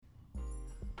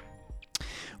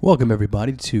Welcome,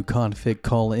 everybody, to Config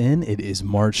Call In. It is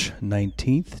March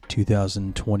 19th,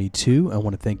 2022. I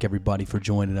want to thank everybody for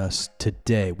joining us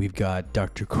today. We've got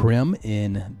Dr. Krem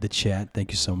in the chat.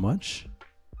 Thank you so much.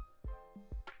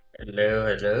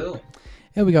 Hello.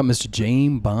 And we got Mr.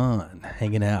 James Bond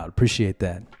hanging out. Appreciate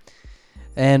that.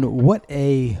 And what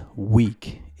a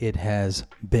week it has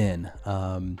been.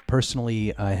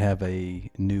 Personally, I have a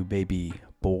new baby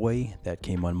boy that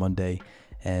came on Monday.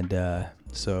 And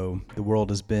so the world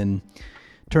has been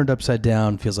turned upside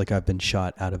down. Feels like I've been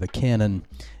shot out of a cannon,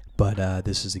 but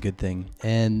this is a good thing.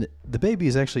 And the baby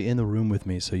is actually in the room with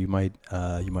me, so you might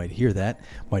hear that.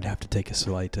 Might have to take a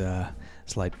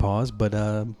slight pause,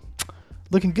 but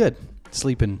looking good,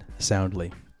 sleeping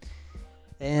soundly.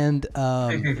 And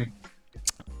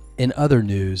in other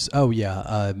news,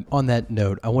 on that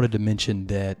note, I wanted to mention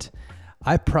that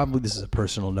this is a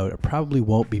personal note, I probably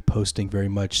won't be posting very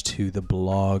much to the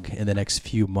blog in the next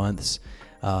few months,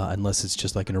 unless it's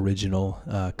just like an original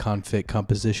config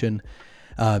composition,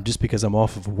 just because I'm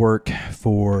off of work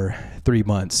for 3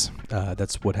 months.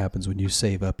 That's what happens when you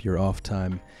save up your off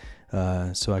time,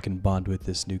 so I can bond with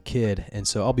this new kid. And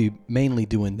so I'll be mainly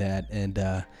doing that.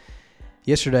 And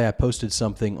yesterday I posted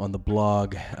something on the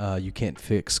blog, You Can't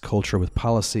Fix Culture with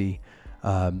Policy.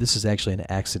 This is actually an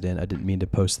accident. I didn't mean to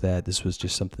post that. This was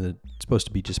just something that's supposed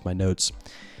to be just my notes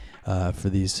for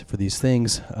these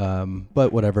things.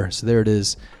 But whatever. So there it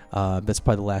is. That's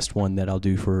probably the last one that I'll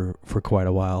do for quite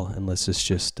a while, unless it's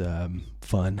just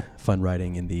fun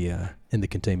writing in the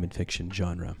containment fiction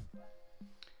genre.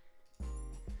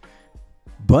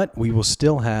 But we will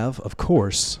still have, of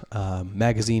course,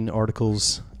 magazine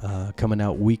articles coming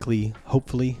out weekly,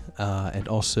 hopefully, and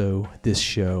also this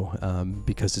show,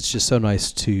 because it's just so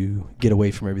nice to get away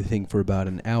from everything for about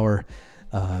an hour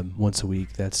once a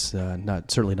week. That's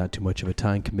certainly not too much of a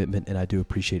time commitment, and I do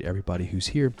appreciate everybody who's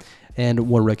here, and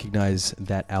want to recognize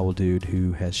that owl dude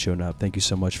who has shown up. Thank you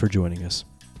so much for joining us.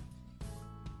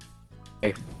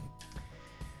 Hey.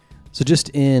 So just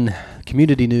in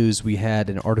community news, we had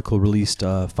an article released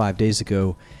 5 days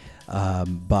ago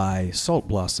by Salt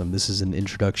Blossom. This is an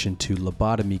introduction to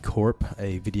Lobotomy Corp,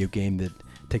 a video game that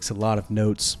takes a lot of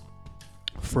notes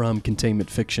from containment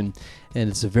fiction, and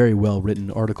it's a very well-written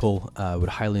article. I would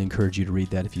highly encourage you to read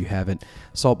that if you haven't.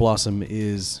 Salt Blossom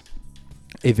is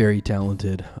a very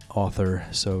talented author,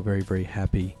 so very, very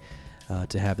happy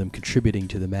to have them contributing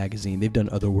to the magazine. They've done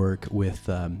other work with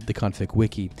the Config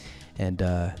Wiki, and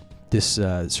this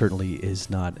certainly is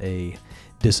not a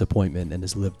disappointment and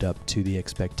has lived up to the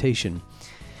expectation.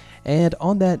 And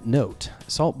on that note,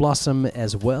 Salt Blossom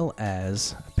as well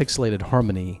as Pixelated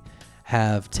Harmony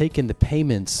have taken the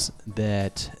payments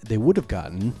that they would have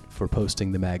gotten for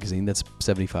posting the magazine, that's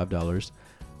 $75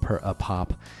 per a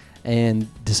pop, and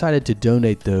decided to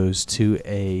donate those to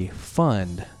a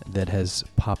fund that has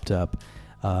popped up.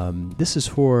 This is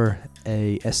for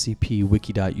a SCP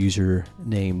Wikidot user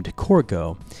named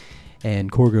Corgo.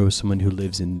 And Corgo is someone who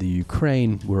lives in the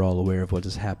Ukraine. We're all aware of what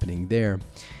is happening there.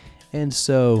 And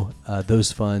so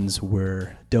those funds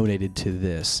were donated to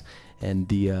this. And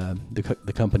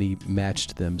the company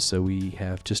matched them. So we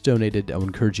have just donated. I would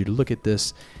encourage you to look at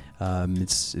this.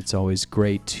 It's always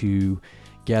great to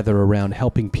gather around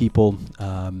helping people.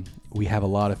 We have a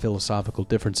lot of philosophical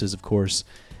differences, of course.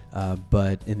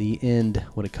 But in the end,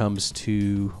 when it comes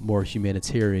to more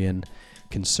humanitarian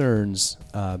concerns,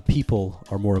 people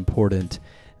are more important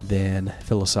than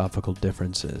philosophical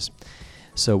differences.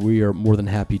 So we are more than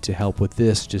happy to help with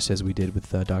this, just as we did with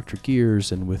Dr.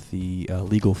 Gears and with the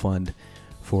legal fund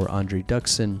for Andre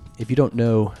Duxon. If you don't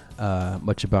know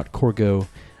much about Corgo,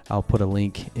 I'll put a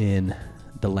link in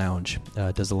the lounge.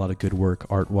 Does a lot of good work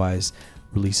art-wise,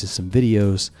 releases some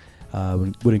videos.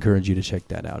 Would encourage you to check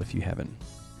that out if you haven't.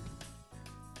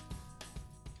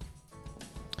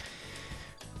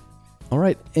 All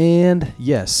right, and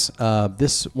yes,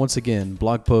 this, once again,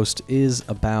 blog post is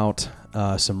about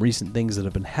some recent things that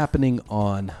have been happening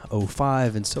on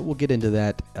O5, and so we'll get into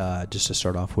that just to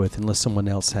start off with, unless someone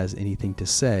else has anything to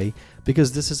say,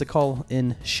 because this is a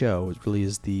call-in show. It really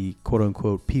is the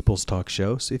quote-unquote People's Talk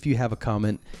show, so if you have a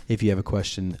comment, if you have a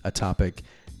question, a topic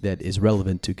that is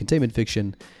relevant to containment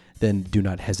fiction, then do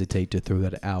not hesitate to throw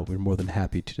that out. We're more than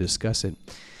happy to discuss it.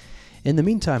 In the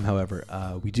meantime, however,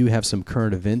 we do have some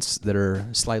current events that are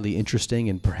slightly interesting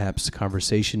and perhaps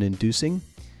conversation-inducing,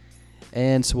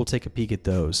 and so we'll take a peek at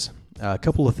those. A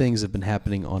couple of things have been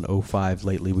happening on O5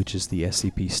 lately, which is the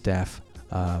SCP staff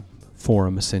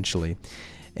forum, essentially.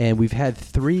 And we've had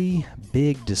 3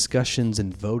 big discussions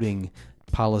and voting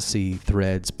policy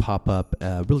threads pop up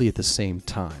really at the same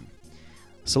time.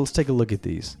 So let's take a look at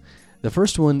these. The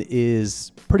first one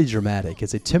is pretty dramatic.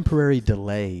 It's a temporary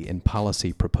delay in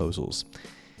policy proposals.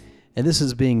 And this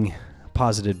is being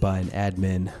posited by an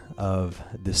admin of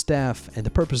the staff, and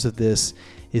the purpose of this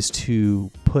is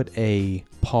to put a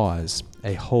pause,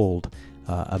 a hold,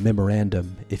 a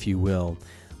memorandum, if you will,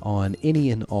 on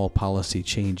any and all policy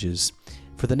changes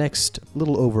for the next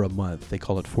little over a month. They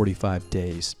call it 45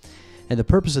 days. And the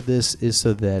purpose of this is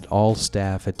so that all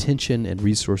staff attention and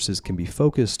resources can be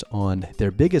focused on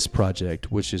their biggest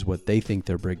project, which is what they think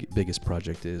their biggest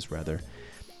project is,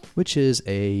 which is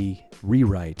a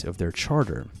rewrite of their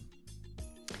charter.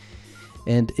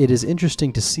 And it is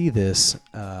interesting to see this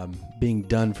being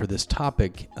done for this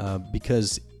topic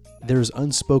because there's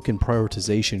unspoken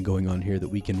prioritization going on here that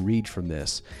we can read from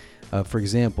this. For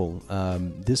example,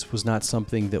 this was not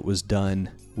something that was done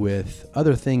with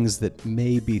other things that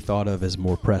may be thought of as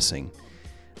more pressing.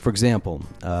 For example,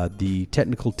 the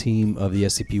technical team of the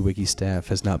SCP Wiki staff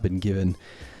has not been given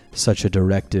such a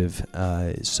directive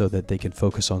so that they can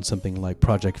focus on something like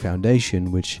Project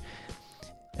Foundation, which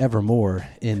evermore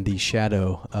in the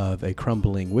shadow of a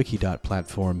crumbling Wikidot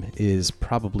platform is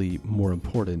probably more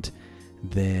important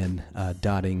than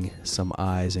dotting some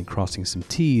I's and crossing some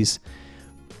T's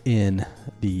in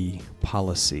the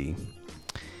policy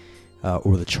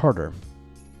or the charter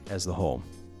as the whole.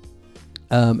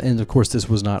 And of course, this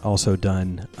was not also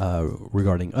done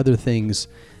regarding other things.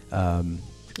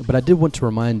 But I did want to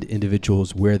remind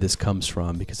individuals where this comes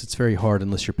from, because it's very hard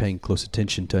unless you're paying close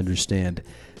attention to understand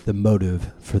the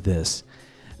motive for this.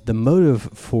 The motive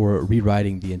for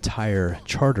rewriting the entire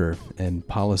charter and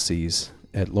policies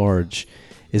at large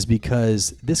is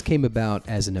because this came about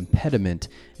as an impediment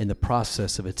in the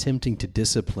process of attempting to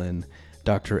discipline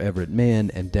Dr. Everett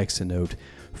Mann and Dexanote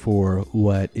for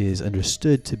what is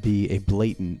understood to be a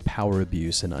blatant power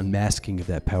abuse and unmasking of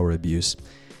that power abuse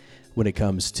when it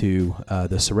comes to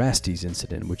the Cerastes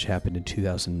incident, which happened in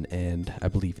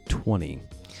 2020.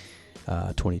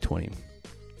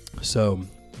 So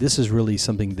this is really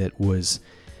something that was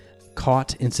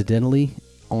caught incidentally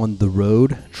on the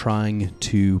road trying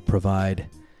to provide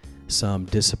some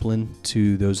discipline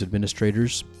to those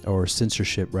administrators, or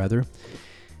censorship rather.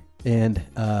 And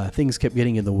things kept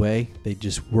getting in the way. They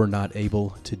just were not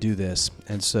able to do this.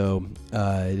 And so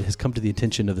it has come to the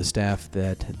attention of the staff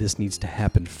that this needs to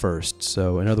happen first.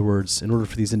 So in other words, in order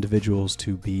for these individuals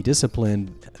to be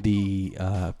disciplined, the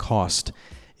cost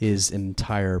is an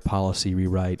entire policy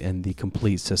rewrite and the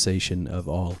complete cessation of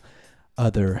all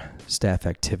other staff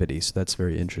activities. So that's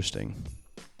very interesting.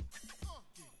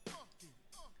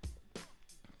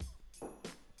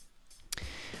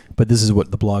 But this is what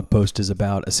the blog post is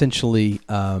about. Essentially,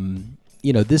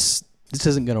 this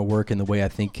isn't going to work in the way I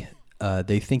think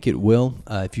they think it will.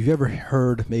 If you've ever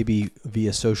heard, maybe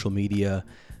via social media,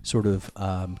 sort of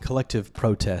collective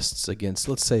protests against,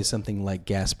 let's say, something like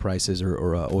gas prices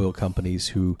or oil companies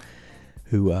who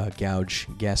gouge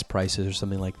gas prices or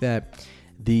something like that,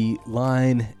 the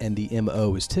line and the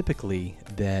MO is typically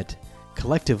that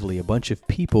collectively a bunch of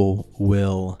people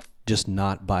will just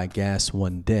not buy gas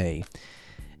one day.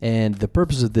 And the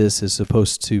purpose of this is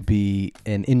supposed to be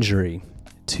an injury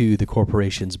to the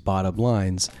corporation's bottom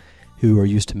lines, who are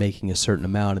used to making a certain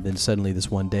amount, and then suddenly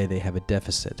this one day they have a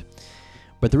deficit.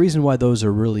 But the reason why those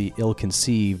are really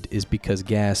ill-conceived is because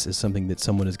gas is something that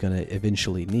someone is going to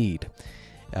eventually need.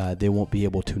 They won't be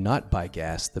able to not buy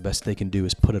gas. The best they can do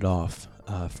is put it off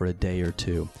for a day or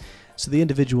two. So the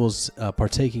individuals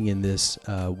partaking in this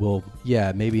will,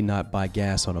 maybe not buy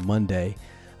gas on a Monday,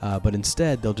 but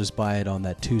instead they'll just buy it on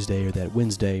that Tuesday or that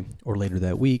Wednesday or later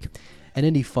that week. And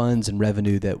any funds and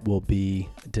revenue that will be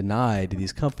denied to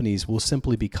these companies will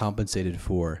simply be compensated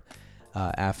for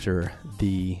after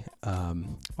the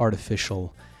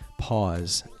artificial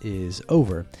pause is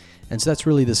over. And so that's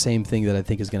really the same thing that I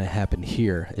think is going to happen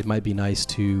here. It might be nice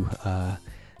to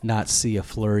not see a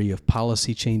flurry of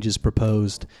policy changes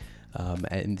proposed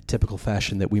in the typical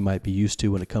fashion that we might be used to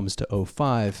when it comes to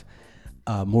 05,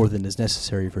 more than is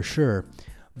necessary for sure.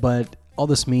 But all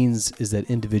this means is that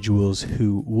individuals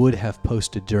who would have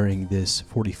posted during this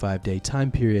 45-day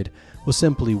time period will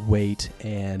simply wait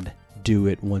and do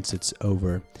it once it's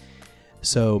over.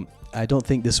 So I don't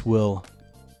think this will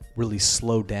really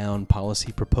slow down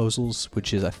policy proposals,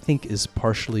 which I think is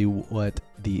partially what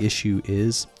the issue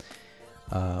is,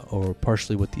 or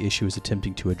partially what the issue is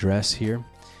attempting to address here.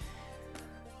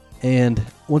 And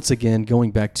once again,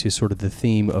 going back to sort of the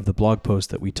theme of the blog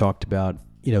post that we talked about,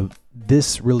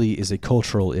 this really is a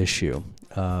cultural issue.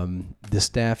 The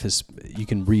staff you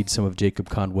can read some of Jacob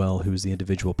Conwell, who is the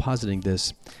individual positing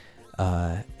this.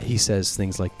 He says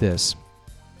things like this.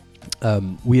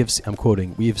 I'm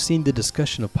quoting, "We have seen the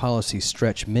discussion of policy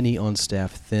stretch many on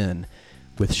staff thin,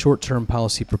 with short-term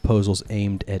policy proposals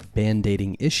aimed at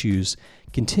band-aiding issues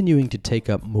continuing to take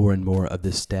up more and more of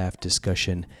the staff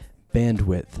discussion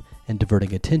bandwidth and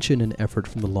diverting attention and effort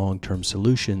from the long-term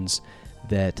solutions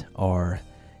that are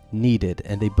needed."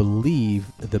 And they believe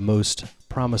the most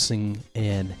promising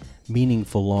and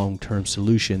meaningful long-term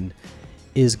solution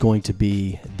is going to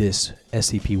be this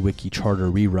SCP Wiki charter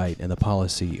rewrite and the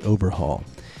policy overhaul.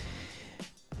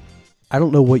 I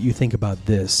don't know what you think about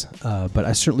this, but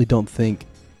I certainly don't think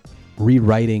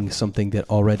rewriting something that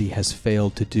already has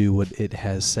failed to do what it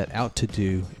has set out to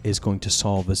do is going to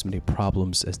solve as many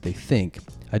problems as they think.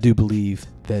 I do believe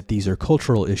that these are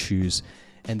cultural issues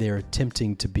and they are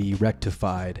attempting to be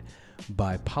rectified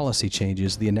by policy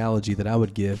changes. The analogy that I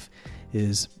would give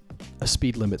is a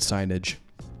speed limit signage.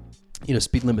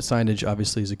 Speed limit signage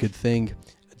obviously is a good thing.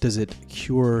 Does it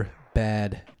cure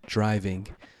bad driving?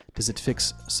 Does it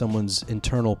fix someone's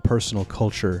internal personal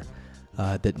culture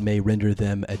that may render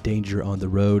them a danger on the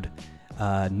road?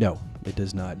 No, it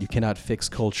does not. You cannot fix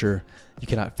culture. You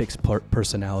cannot fix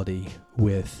personality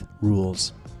with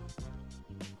rules.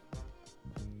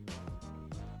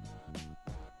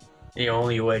 The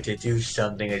only way to do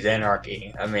something is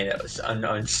anarchy. I mean,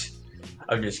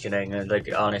 I'm just kidding. Like,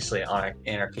 honestly,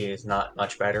 anarchy is not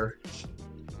much better.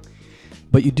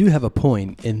 But you do have a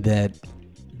point in that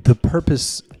the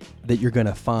purpose that you're going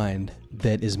to find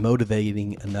that is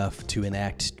motivating enough to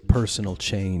enact personal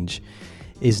change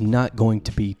is not going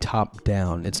to be top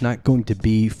down. It's not going to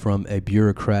be from a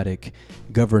bureaucratic,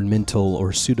 governmental,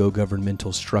 or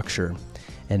pseudo-governmental structure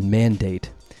and mandate.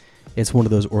 It's one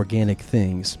of those organic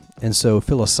things. And so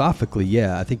philosophically,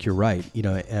 yeah, I think you're right.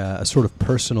 A sort of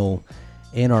personal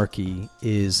anarchy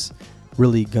is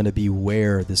really going to be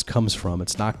where this comes from.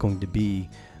 It's not going to be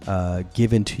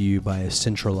given to you by a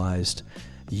centralized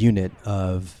unit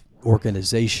of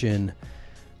organization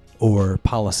or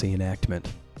policy enactment.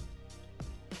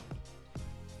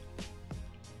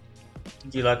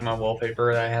 Do you like my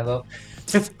wallpaper that I have up?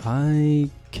 I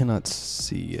cannot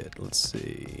see it. Let's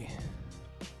see.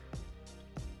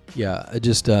 Yeah,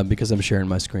 just because I'm sharing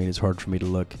my screen, it's hard for me to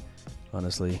look.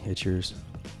 Honestly, it's yours.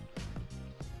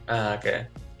 Okay.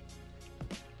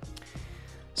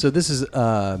 So this is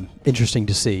interesting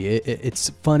to see. It's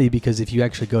funny because if you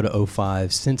actually go to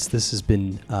O5, since this has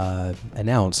been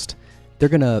announced, they're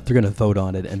gonna vote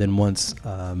on it, and then once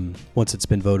it's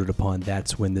been voted upon,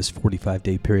 that's when this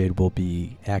 45-day period will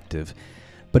be active.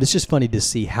 But it's just funny to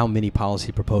see how many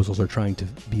policy proposals are trying to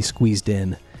be squeezed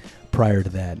in prior to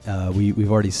that.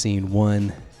 We've already seen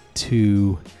 4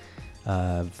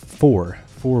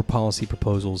 policy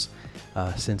proposals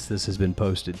since this has been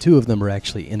posted. 2 of them are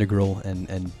actually integral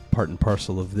and part and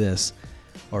parcel of this,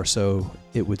 or so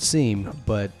it would seem,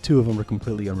 but 2 of them are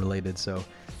completely unrelated. So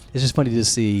it's just funny to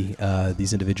see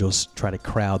these individuals try to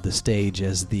crowd the stage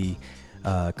as the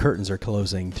curtains are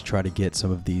closing to try to get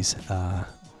some of these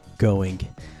going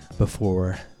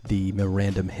before the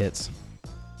memorandum hits.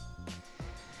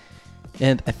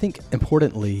 And I think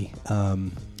importantly,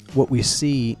 what we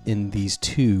see in these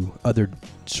 2 other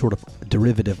sort of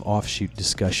derivative offshoot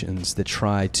discussions that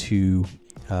try to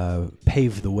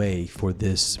pave the way for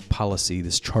this policy,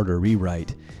 this charter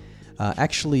rewrite,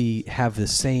 actually have the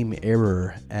same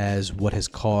error as what has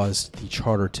caused the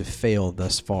charter to fail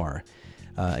thus far.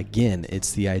 Again,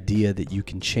 it's the idea that you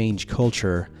can change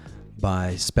culture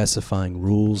by specifying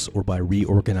rules or by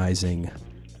reorganizing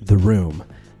the room.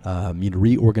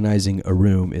 Reorganizing a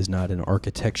room is not an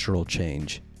architectural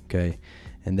change. Okay,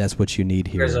 and that's what you need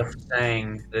here.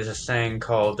 There's a saying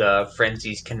called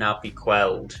 "frenzies cannot be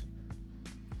quelled,"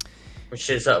 which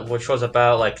was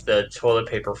about like the toilet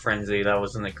paper frenzy that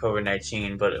was in the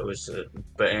COVID-19, but it was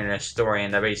but in a story,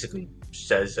 and that basically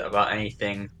says about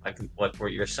anything like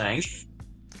what you're saying.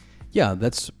 Yeah,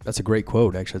 that's a great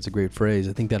quote. Actually, that's a great phrase.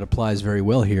 I think that applies very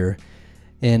well here.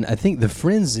 And I think the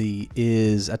frenzy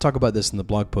is, I talk about this in the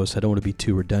blog post, I don't want to be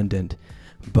too redundant,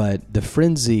 but the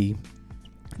frenzy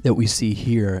that we see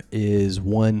here is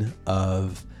one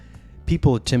of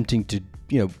people attempting to,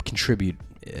 contribute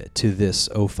to this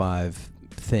O5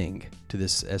 thing, to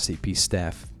this SCP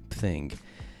staff thing,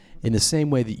 in the same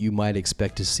way that you might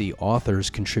expect to see authors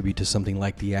contribute to something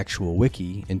like the actual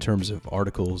wiki in terms of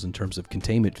articles, in terms of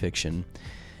containment fiction.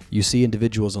 You see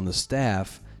individuals on the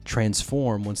staff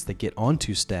transform once they get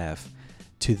onto staff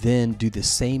to then do the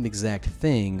same exact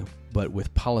thing, but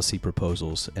with policy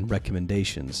proposals and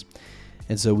recommendations.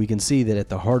 And so we can see that at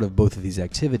the heart of both of these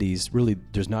activities, really,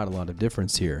 there's not a lot of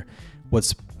difference here.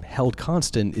 What's held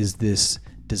constant is this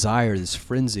desire, this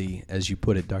frenzy, as you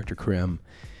put it, Dr. Krim,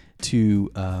 to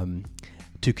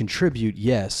to contribute,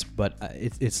 yes, but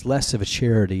it's less of a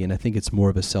charity, and I think it's more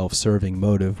of a self-serving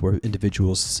motive where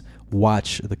individuals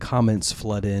watch the comments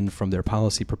flood in from their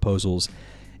policy proposals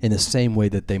in the same way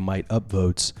that they might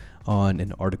upvotes on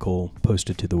an article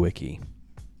posted to the wiki.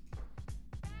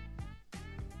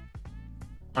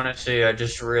 Honestly, I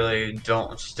just really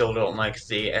still don't like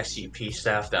the SCP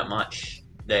staff that much.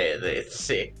 They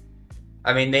see.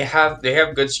 I mean, they have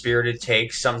good spirited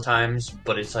takes sometimes,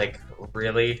 but it's like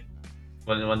really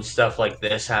when stuff like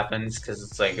this happens, because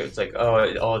it's like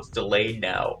oh it's delayed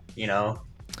now.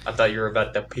 I thought you were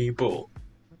about the people.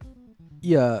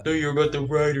 Yeah. I thought you were about the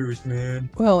writers, man.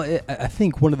 Well, I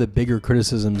think one of the bigger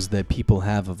criticisms that people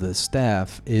have of the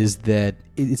staff is that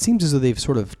it seems as though they've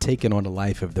sort of taken on a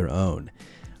life of their own.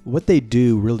 What they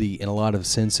do really, in a lot of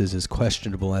senses, is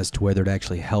questionable as to whether it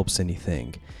actually helps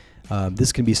anything.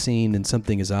 This can be seen in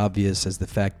something as obvious as the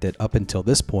fact that up until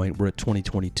this point, we're at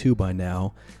 2022 by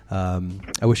now.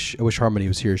 I wish Harmony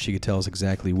was here. She could tell us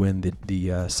exactly when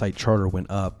the site charter went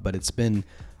up, but it's been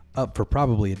up for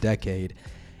probably a decade.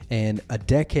 And a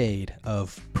decade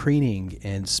of preening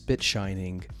and spit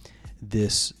shining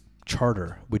this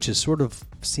charter, which is sort of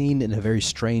seen in a very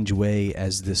strange way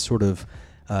as this sort of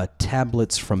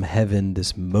tablets from heaven,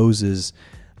 this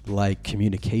Moses-like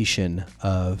communication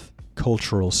of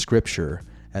cultural scripture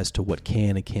as to what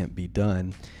can and can't be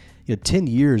done. 10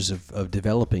 years of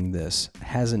developing this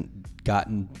hasn't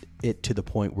gotten it to the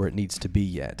point where it needs to be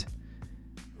yet,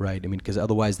 right? I mean, because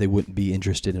otherwise they wouldn't be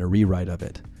interested in a rewrite of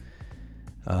it.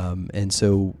 And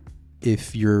so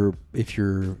if your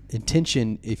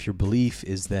intention, if your belief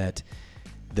is that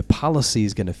the policy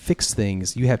is going to fix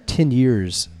things, you have 10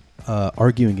 years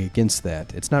arguing against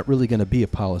that. It's not really going to be a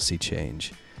policy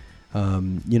change.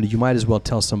 You might as well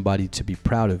tell somebody to be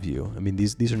proud of you. I mean,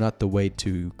 these are not the way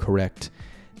to correct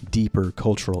deeper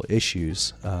cultural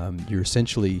issues. You're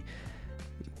essentially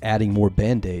adding more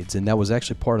Band-Aids, and that was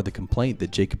actually part of the complaint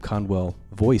that Jacob Conwell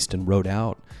voiced and wrote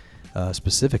out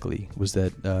specifically, was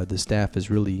that the staff is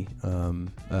really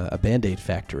a Band-Aid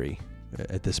factory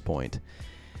at this point.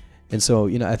 And so,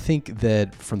 I think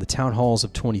that from the town halls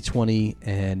of 2020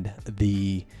 and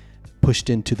the pushed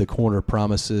into the corner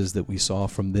promises that we saw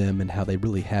from them and how they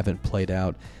really haven't played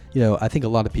out, I think a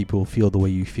lot of people feel the way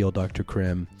you feel, Dr.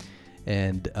 Krim.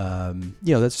 And,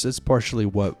 that's partially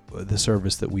what the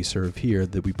service that we serve here,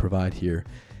 that we provide here,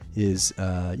 is,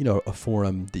 a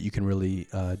forum that you can really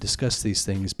discuss these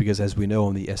things, because as we know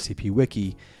on the SCP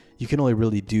Wiki, you can only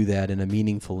really do that in a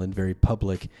meaningful and very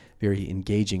public, very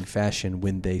engaging fashion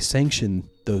when they sanction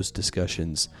those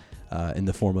discussions in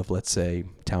the form of, let's say,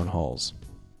 town halls.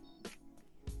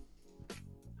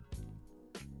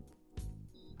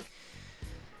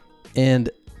 And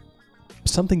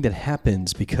something that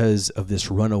happens because of this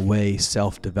runaway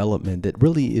self-development that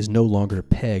really is no longer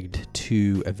pegged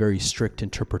to a very strict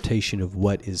interpretation of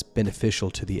what is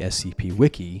beneficial to the SCP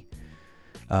Wiki.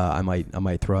 I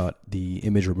might throw out the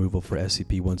image removal for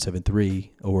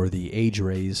SCP-173 or the age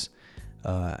raise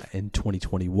in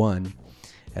 2021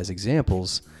 as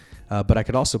examples, but I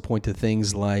could also point to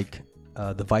things like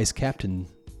the vice captain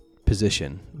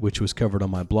position, which was covered on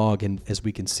my blog, and as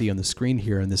we can see on the screen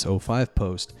here in this 05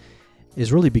 post,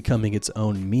 is really becoming its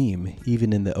own meme,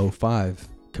 even in the 05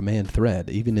 command thread,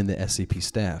 even in the SCP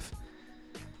staff.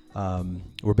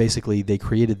 Where basically they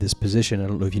created this position. I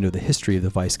don't know if you know the history of the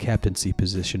vice captaincy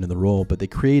position in the role, but they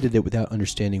created it without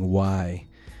understanding why,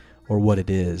 or what it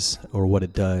is, or what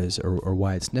it does, or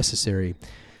why it's necessary.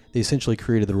 They essentially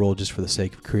created the role just for the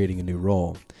sake of creating a new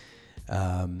role.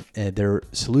 And their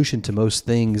solution to most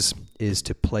things is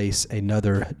to place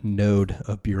another node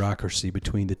of bureaucracy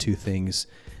between the two things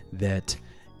that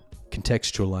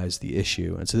contextualize the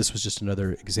issue. And so this was just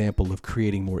another example of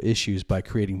creating more issues by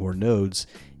creating more nodes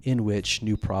in which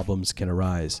new problems can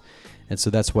arise. And so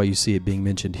that's why you see it being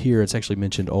mentioned here. It's actually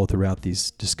mentioned all throughout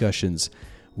these discussions,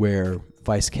 where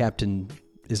vice captain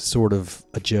is sort of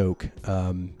a joke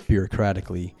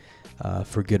bureaucratically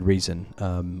for good reason.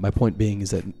 My point being is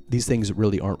that these things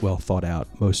really aren't well thought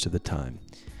out most of the time.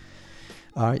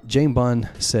 All right, Jane Bond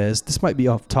says, this might be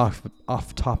off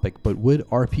topic, but would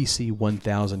RPC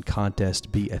 1000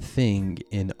 contest be a thing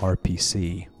in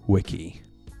RPC Wiki?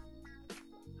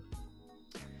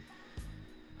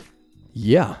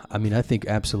 Yeah, I mean, I think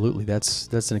absolutely. That's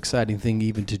an exciting thing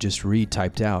even to just read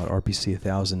typed out. RPC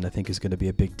 1000, I think, is going to be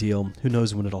a big deal. Who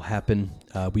knows when it'll happen?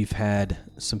 We've had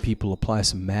some people apply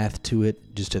some math to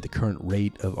it, just at the current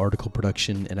rate of article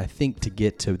production, and I think to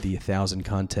get to the 1000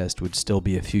 contest would still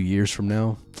be a few years from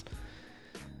now,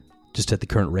 just at the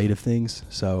current rate of things.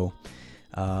 So,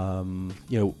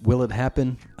 will it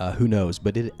happen? Who knows?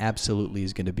 But it absolutely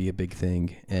is going to be a big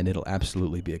thing, and it'll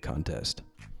absolutely be a contest.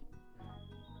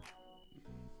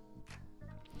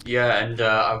 Yeah, and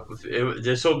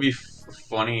this will be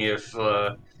funny if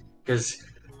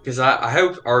because I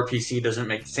hope RPC doesn't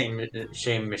make the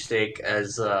same mistake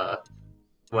as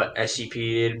what SCP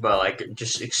did, but like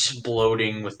just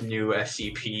exploding with new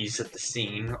SCPs at the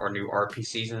scene or new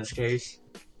RPCs in this case.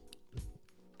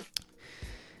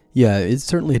 Yeah, it's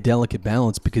certainly a delicate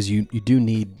balance because you do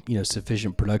need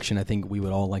sufficient production. I think we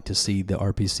would all like to see the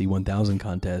RPC 1000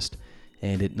 contest,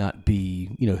 and it not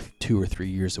be 2 or 3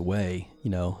 years away.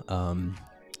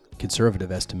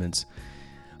 Conservative estimates.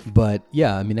 But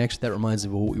yeah, I mean, actually, that reminds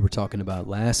me of what we were talking about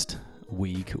last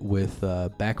week with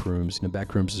Backrooms.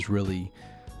 Backrooms has really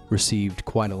received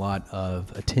quite a lot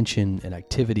of attention and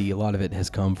activity. A lot of it has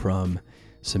come from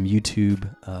some YouTube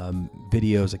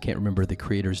videos. I can't remember the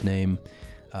creator's name,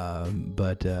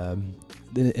 but an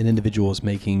individual is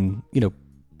making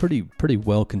pretty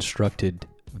well constructed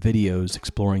videos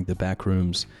exploring the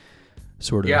Backrooms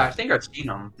sort Yeah, of. I think I've seen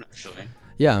them actually.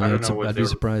 Yeah, I I mean, don't know what I'd be their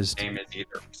surprised. name is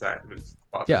either because I was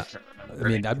I Yeah, can't remember I their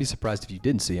mean, name. I'd be surprised if you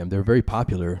didn't see them. They're very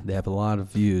popular. They have a lot of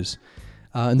views,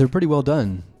 and they're pretty well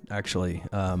done. Actually,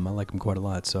 I like them quite a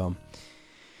lot. So,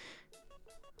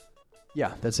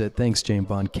 yeah, that's it. Thanks, James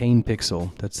Bond. Kane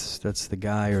Pixel. That's the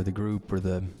guy or the group or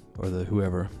the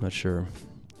whoever. Not sure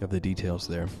of the details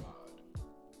there.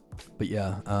 But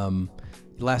yeah,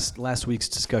 last week's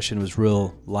discussion was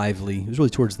real lively. It was really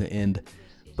towards the end,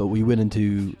 but we went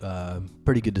into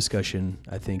pretty good discussion,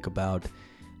 I think, about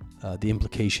the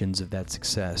implications of that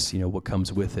success. What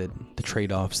comes with it, the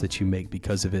trade-offs that you make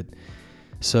because of it.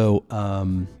 So,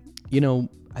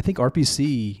 I think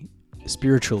RPC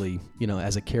spiritually,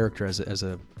 as a character, as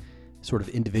a sort of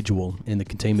individual in the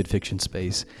containment fiction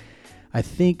space, I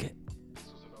think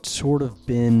sort of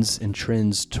bends and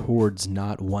trends towards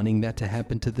not wanting that to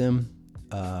happen to them.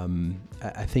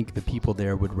 I think the people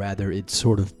there would rather it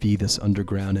sort of be this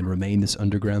underground and remain this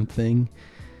underground thing,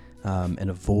 and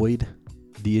avoid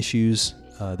the issues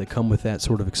that come with that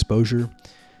sort of exposure,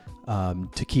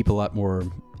 to keep a lot more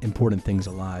important things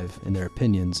alive in their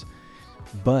opinions.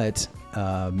 But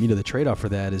the trade-off for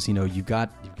that is you've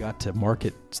got to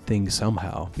market things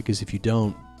somehow, because if you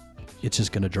don't, it's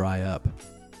just going to dry up.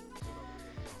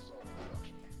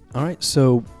 All right,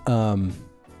 so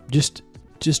just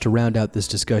to round out this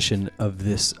discussion of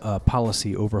this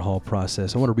policy overhaul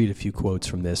process, I want to read a few quotes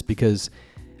from this because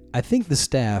I think the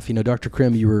staff, Dr.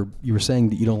 Krim, you were saying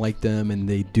that you don't like them and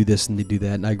they do this and they do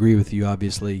that, and I agree with you,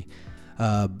 obviously.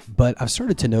 But I've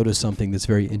started to notice something that's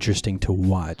very interesting to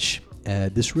watch.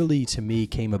 This really, to me,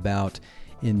 came about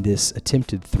in this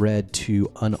attempted thread to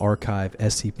unarchive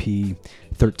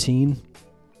SCP-13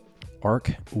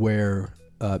 arc, where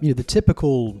the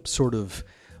typical sort of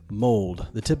mold,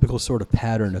 the typical sort of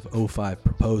pattern of O5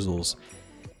 proposals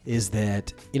is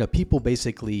that people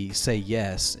basically say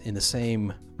yes in the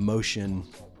same motion,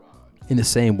 in the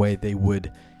same way they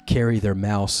would carry their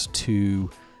mouse to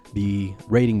the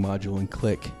rating module and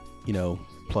click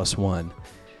 +1.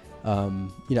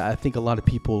 I think a lot of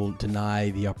people deny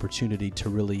the opportunity to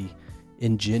really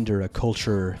engender a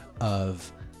culture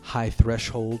of high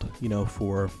threshold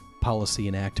for policy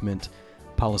enactment,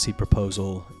 policy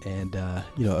proposal, and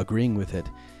agreeing with it,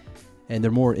 and they're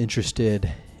more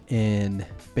interested in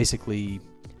basically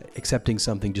accepting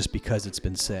something just because it's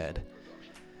been said.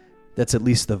 That's at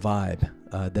least the vibe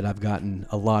that I've gotten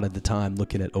a lot of the time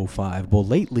looking at O5. Well,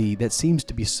 lately, that seems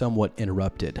to be somewhat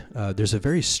interrupted. There's a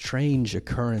very strange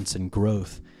occurrence and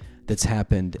growth that's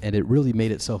happened, and it really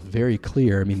made itself very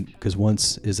clear. I mean, because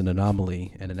once is an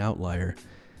anomaly and an outlier,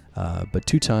 but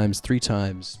 2 times, 3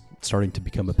 times, starting to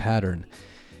become a pattern.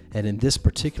 And in this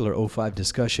particular O5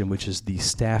 discussion, which is the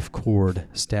staff cord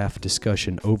staff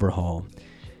discussion overhaul,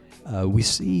 we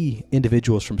see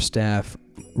individuals from staff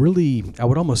really, I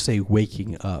would almost say,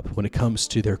 waking up when it comes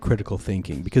to their critical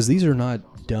thinking, because these are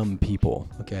not dumb people,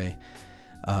 okay?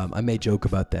 I may joke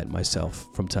about that myself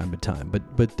from time to time,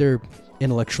 but they're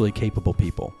intellectually capable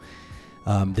people.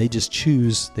 They just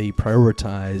they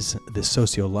prioritize the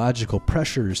sociological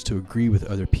pressures to agree with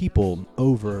other people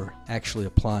over actually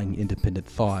applying independent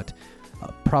thought,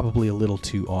 probably a little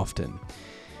too often.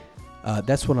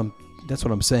 That's what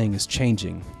I'm saying is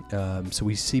changing. So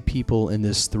we see people in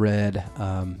this thread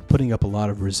putting up a lot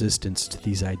of resistance to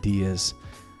these ideas.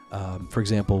 For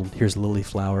example, here's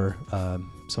Lilyflower,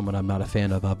 someone I'm not a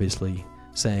fan of, obviously,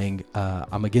 saying,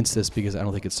 I'm against this because I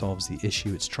don't think it solves the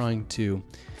issue it's trying to.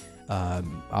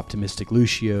 Optimistic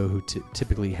Lucio, who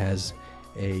typically has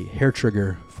a hair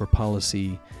trigger for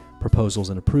policy proposals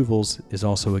and approvals, is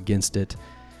also against it.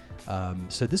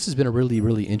 So this has been a really,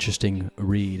 really interesting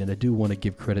read, and I do want to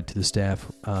give credit to the staff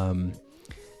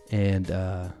and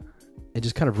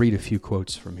just kind of read a few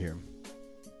quotes from here.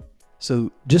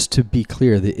 So just to be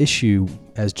clear, the issue,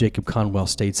 as Jacob Conwell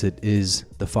states it, is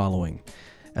the following.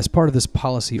 As part of this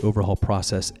policy overhaul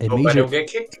process, a Hope I major... don't get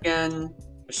kicked again.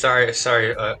 Sorry, I'm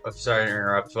sorry to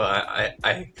interrupt, but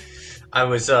I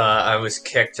was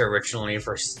kicked originally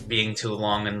for being too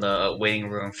long in the waiting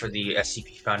room for the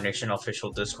SCP Foundation official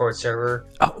Discord server,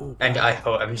 and I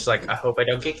hope I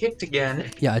don't get kicked again.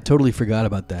 Yeah, I totally forgot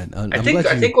about that. I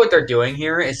think what they're doing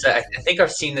here is that I think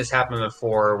I've seen this happen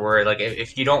before, where like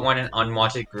if you don't want an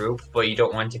unwanted group, but you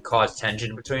don't want to cause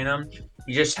tension between them,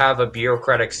 you just have a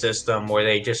bureaucratic system where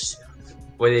they just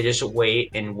wait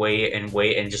and wait and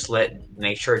wait and just let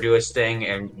nature do its thing,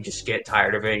 and you just get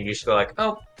tired of it and you just go like,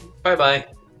 oh, bye bye.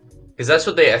 Because I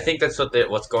think that's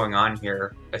what's going on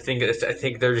here. I think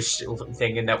they're just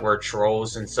thinking that we're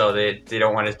trolls, and so they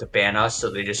don't want us to ban us, so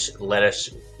they just let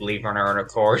us leave on our own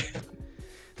accord.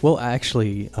 Well,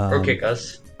 actually, or kick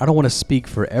us. I don't want to speak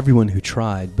for everyone who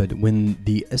tried, but when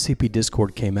the SCP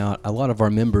Discord came out, a lot of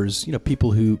our members,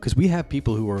 because we have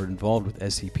people who are involved with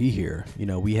SCP here.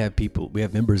 We have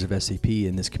members of SCP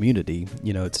in this community.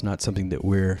 It's not something that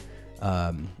we're,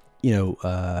 sort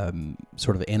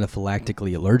of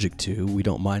anaphylactically allergic to. We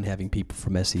don't mind having people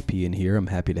from SCP in here. I'm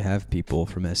happy to have people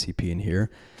from SCP in here,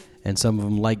 and some of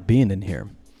them like being in here.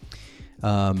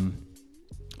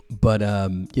 But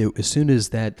as soon as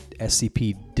that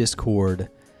SCP Discord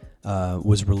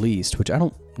was released, which I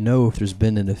don't know if there's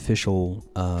been an official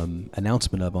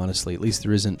announcement of, honestly. At least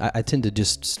there isn't. I tend to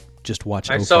just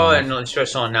watch. I saw an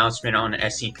official announcement on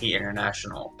SCP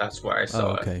International. That's where I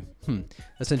saw it. Okay.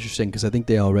 That's interesting, because I think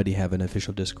they already have an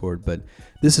official Discord, but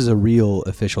this is a real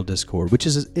official Discord, which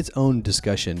is its own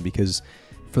discussion, because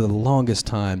for the longest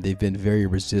time they've been very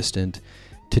resistant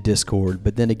to Discord.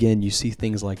 But then again, you see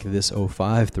things like this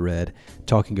 05 thread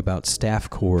talking about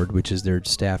Staffcord, which is their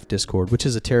staff Discord, which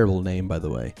is a terrible name, by the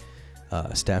way.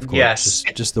 Staffcord. Yes.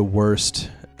 Just the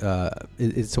worst.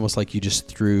 It's almost like you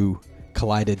just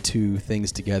collided two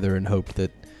things together and hoped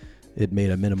that it made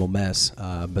a minimal mess.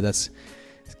 But that's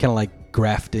kind of like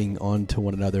grafting onto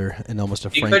one another in almost a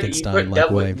Frankenstein-like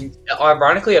way.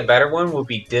 Ironically, a better one would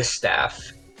be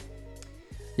Distaff.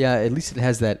 Yeah, at least it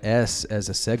has that S as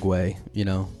a segue,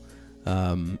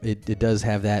 It does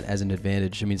have that as an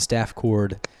advantage. I mean,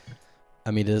 Staffcord,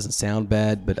 it doesn't sound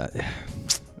bad, but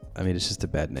it's just a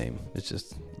bad name. It's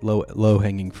just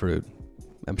low-hanging fruit.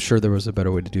 I'm sure there was a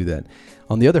better way to do that.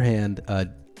 On the other hand,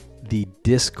 the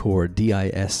Discord,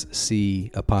 DISC''ORD,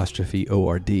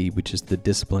 which is the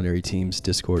disciplinary team's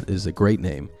Discord, is a great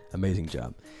name. Amazing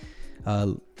job.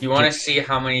 You want to see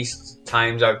how many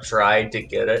times I've tried to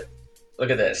get it? Look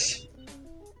at this.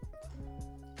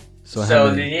 So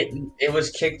it was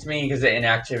kicked me because of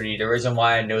inactivity. The reason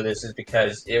why I know this is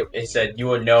because it said you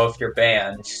will know if you're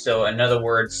banned. So in other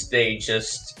words, they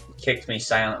just kicked me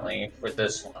silently for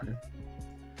this one.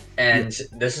 And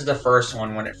this is the first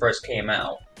one when it first came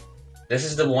out. This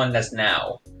is the one that's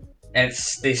now. And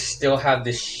they still have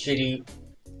this shitty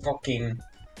fucking...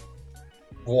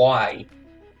 Why?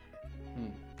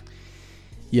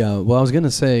 Yeah, well, I was going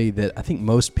to say that I think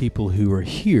most people who are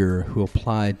here who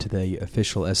applied to the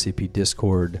official SCP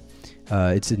Discord,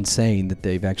 it's insane that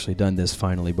they've actually done this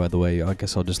finally, by the way. I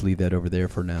guess I'll just leave that over there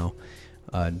for now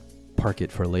and park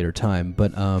it for a later time.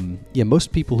 But,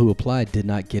 most people who applied did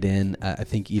not get in. I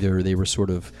think either they were sort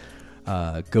of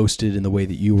ghosted in the way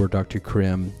that you were, Dr.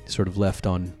 Krim, sort of left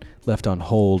on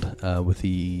hold with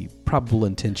the probable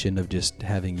intention of just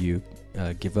having you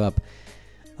give up.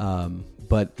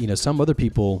 But, some other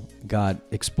people got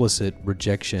explicit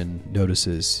rejection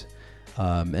notices.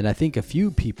 And I think a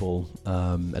few people,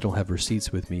 I don't have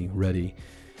receipts with me ready,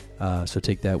 so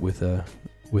take that with a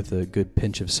good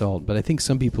pinch of salt. But I think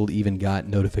some people even got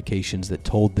notifications that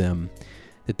told them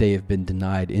that they have been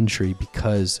denied entry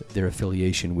because of their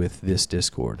affiliation with this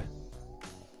Discord.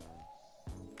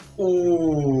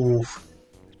 Ooh.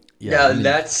 Yeah,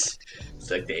 it's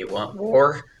like they want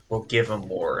more. We'll give them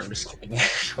more. I'm just kidding.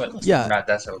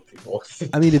 That's how people.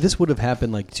 If this would have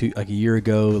happened like a year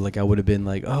ago, I would have been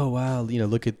like, oh wow,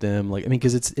 look at them.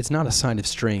 Because it's not a sign of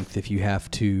strength if you have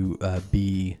to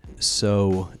be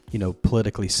so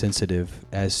politically sensitive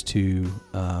as to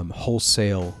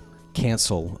wholesale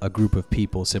cancel a group of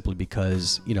people simply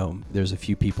because there's a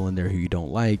few people in there who you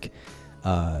don't like.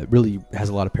 Really has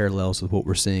a lot of parallels with what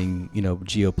we're seeing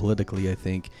geopolitically, I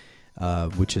think.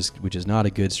 Which is not a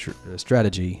good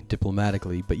strategy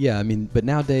diplomatically, but but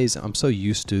nowadays I'm so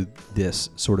used to this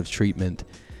sort of treatment,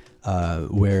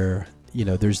 where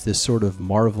there's this sort of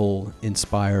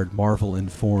Marvel-inspired,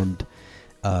 Marvel-informed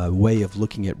way of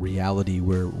looking at reality,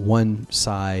 where one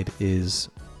side is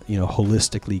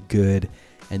holistically good,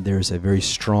 and there's a very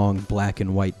strong black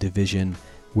and white division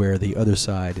where the other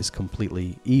side is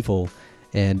completely evil,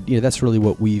 and that's really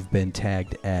what we've been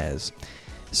tagged as.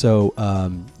 So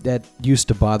that used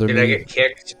to bother me. Did I get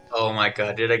kicked? Oh my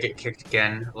god, did I get kicked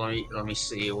again? Let me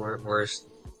see.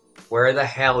 Where the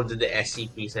hell did the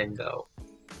SCP thing go?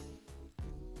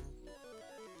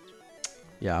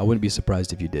 Yeah, I wouldn't be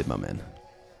surprised if you did, my man.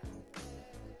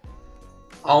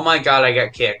 Oh my god, I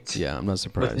got kicked. Yeah, I'm not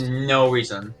surprised. With no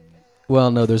reason.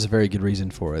 Well, no, there's a very good reason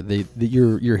for it.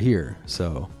 You're here,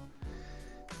 so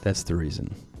that's the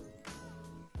reason.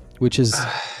 Which is,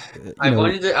 I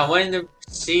wanted to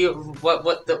see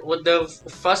what the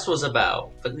fuss was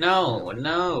about, but no,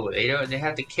 they don't. They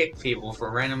have to kick people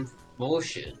for random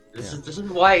bullshit. This is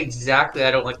why exactly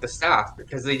I don't like the staff,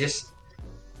 because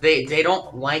they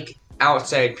don't like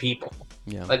outside people.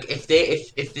 Yeah. Like if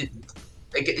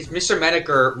Mr.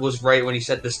 Medeker was right when he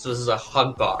said this is a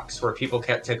hug box where people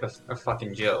can't take a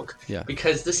fucking joke. Yeah.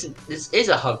 Because this is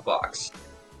a hug box.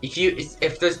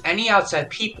 If there's any outside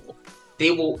people,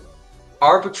 they will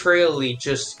arbitrarily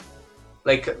just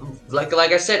like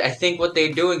I said. I think what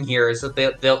they're doing here is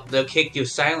that they'll kick you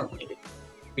silently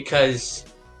because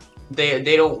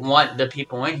they don't want the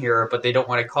people in here, but they don't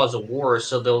want to cause a war,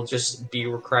 so they'll just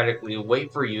bureaucratically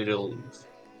wait for you to leave.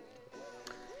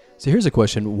 So here's a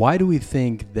question. Why do we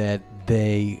think that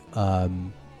they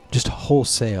just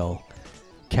wholesale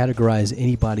categorize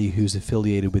anybody who's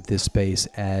affiliated with this space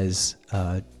as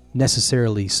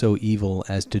necessarily so evil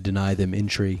as to deny them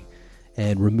entry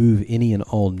and remove any and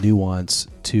all nuance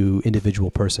to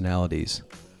individual personalities?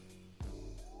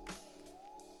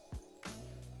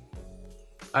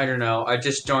 I don't know. I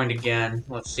just joined again.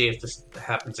 Let's see if this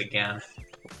happens again.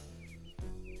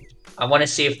 I want to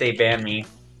see if they ban me.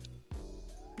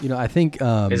 I think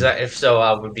if so,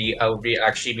 I would be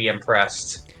actually be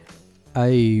impressed.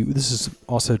 This is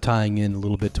also tying in a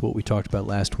little bit to what we talked about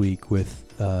last week with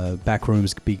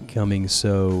Backrooms becoming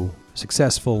so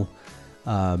successful,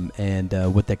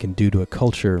 and what that can do to a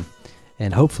culture,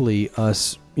 and hopefully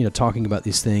us, talking about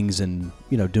these things and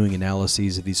doing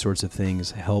analyses of these sorts of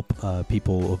things help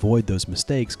people avoid those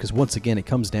mistakes. Because once again, it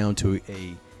comes down to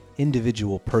a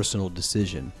individual personal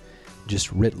decision,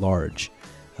 just writ large.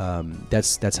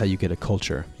 That's how you get a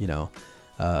culture.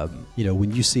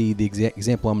 When you see the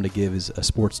example I'm going to give is a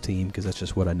sports team, because that's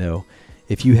just what I know.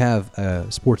 If you have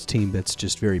a sports team that's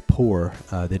just very poor,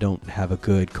 they don't have a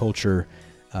good culture.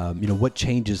 What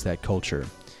changes that culture?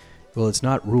 Well, it's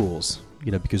not rules,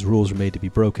 because rules are made to be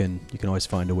broken. You can always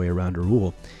find a way around a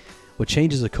rule. What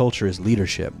changes a culture is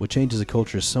leadership. What changes a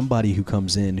culture is somebody who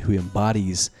comes in, who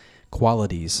embodies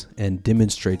qualities and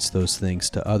demonstrates those things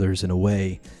to others in a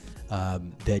way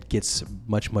that gets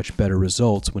much, much better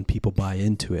results when people buy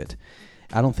into it.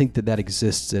 I don't think that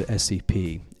exists at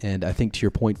SCP. And I think, to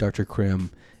your point, Dr.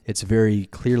 Krim, it's very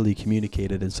clearly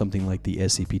communicated in something like the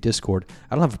SCP Discord.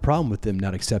 I don't have a problem with them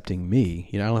not accepting me.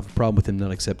 I don't have a problem with them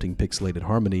not accepting Pixelated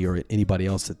Harmony or anybody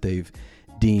else that they've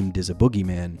deemed as a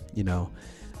boogeyman,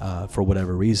 for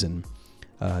whatever reason,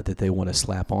 that they want to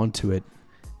slap onto it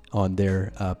on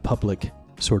their public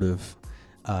sort of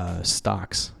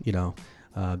stocks,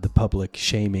 the public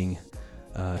shaming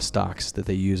stocks that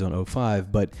they use on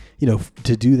O5. But,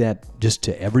 to do that just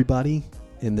to everybody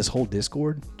in this whole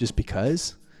Discord, just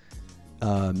because,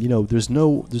 there's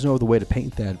no other way to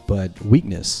paint that but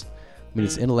weakness. I mean,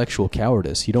 it's intellectual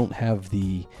cowardice. You don't have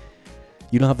the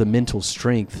mental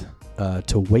strength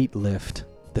to weight lift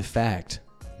the fact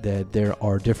that there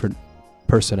are different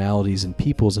personalities and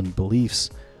peoples and beliefs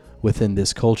within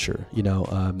this culture.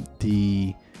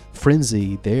 The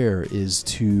frenzy there is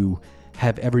to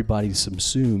have everybody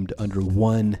subsumed under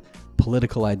one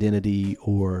political identity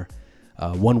or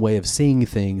one way of seeing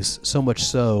things, so much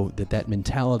so that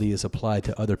mentality is applied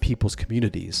to other people's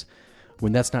communities,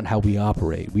 when that's not how we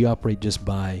operate. We operate just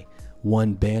by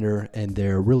one banner, and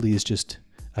there really is just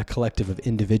a collective of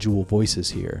individual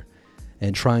voices here,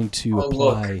 and trying to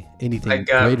apply anything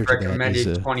greater to that is a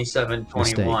recommended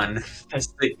 2721 as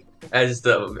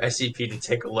the SCP to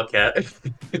take a look at.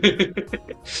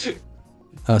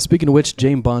 Speaking of which,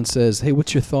 James Bond says, "Hey,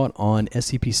 what's your thought on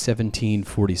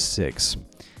SCP-1746?"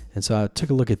 And so I took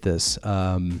a look at this.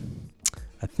 I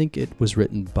think it was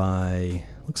written by,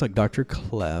 looks like Dr.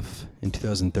 Clef in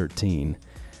 2013.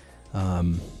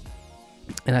 And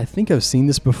I think I've seen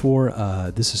this before.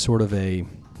 This is sort of a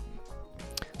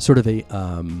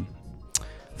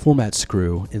format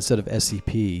screw. Instead of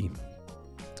SCP,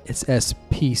 it's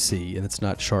SPC, and it's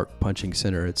not Shark Punching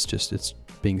Center. It's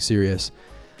being serious.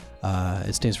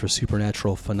 It stands for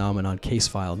Supernatural Phenomenon Case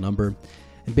File Number.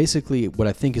 And basically, what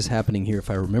I think is happening here,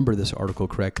 if I remember this article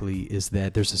correctly, is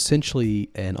that there's essentially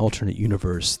an alternate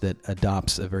universe that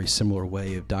adopts a very similar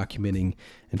way of documenting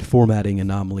and formatting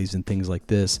anomalies and things like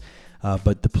this.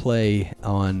 But the play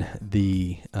on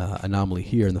the anomaly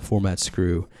here in the format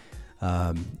screw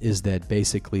is that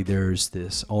basically there's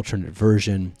this alternate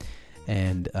version,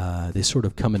 and they sort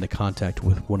of come into contact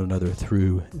with one another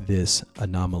through this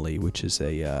anomaly, which is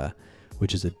a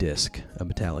disc, a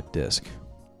metallic disc.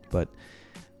 But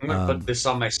I'm going to put this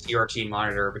on my CRT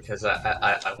monitor because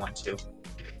I want to.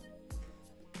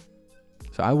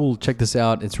 So I will check this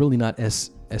out. It's really not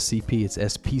SCP, it's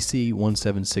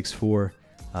SPC-1764,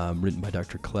 written by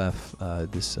Dr. Clef.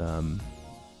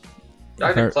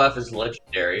 Dr. Clef is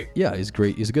legendary. Yeah, he's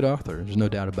great. He's a good author. There's no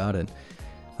doubt about it.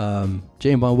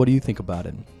 Jay and Bond, what do you think about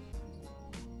it?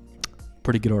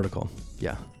 Pretty good article.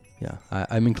 Yeah.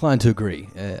 I'm inclined to agree.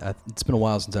 It's been a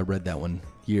while since I read that one,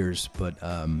 years, but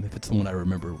if it's the one I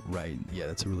remember right, yeah,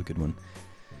 that's a really good one.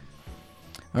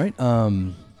 All right.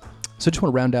 So I just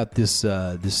want to round out this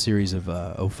series of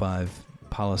 05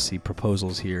 policy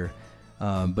proposals here,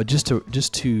 but just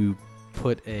to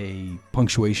put a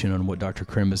punctuation on what Dr.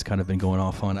 Krim has kind of been going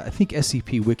off on. I think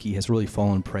SCP Wiki has really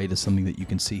fallen prey to something that you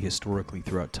can see historically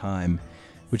throughout time,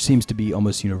 which seems to be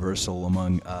almost universal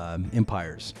among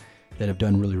empires that have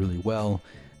done really, really well,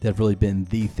 that have really been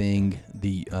the thing,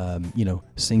 the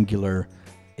singular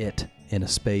it in a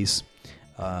space,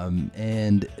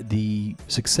 and the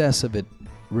success of it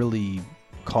really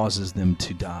causes them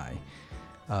to die.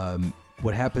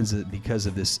 What happens is because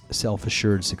of this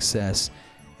self-assured success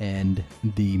and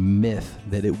the myth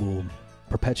that it will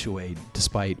perpetuate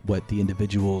despite what the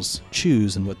individuals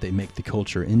choose and what they make the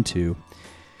culture into,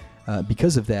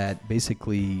 because of that,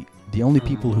 basically the only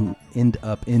people who end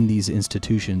up in these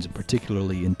institutions,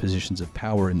 particularly in positions of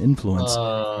power and influence,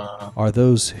 are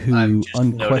those who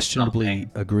unquestionably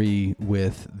agree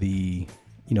with the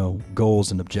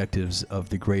goals and objectives of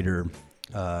the greater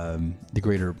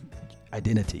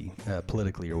identity,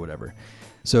 politically or whatever.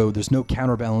 So there's no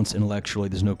counterbalance intellectually,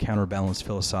 there's no counterbalance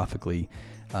philosophically,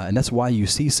 and that's why you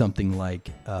see something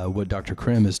like what Dr.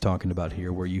 Krim is talking about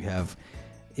here, where you have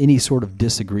any sort of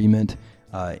disagreement,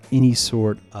 any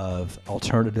sort of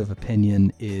alternative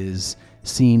opinion is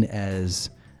seen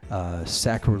as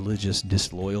sacrilegious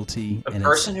disloyalty. The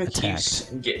person who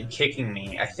keeps kicking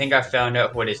me, I think I found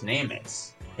out what his name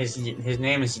is. His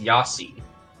name is Yossi.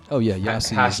 Oh yeah,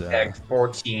 Yossi. Hashtag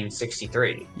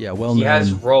 1463. Yeah, well he known.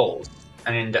 Has roles,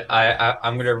 and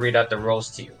I'm going to read out the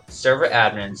roles to you. Server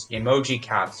admins, emoji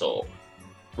capsule,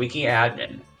 wiki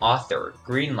admin, author,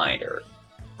 greenlighter,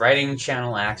 writing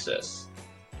channel access,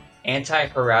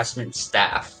 anti-harassment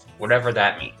staff, whatever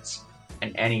that means,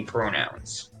 and any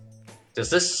pronouns. Does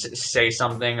this say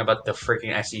something about the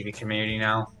freaking SCP community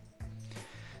now?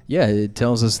 Yeah, it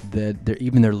tells us that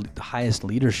even their highest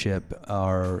leadership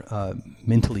are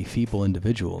mentally feeble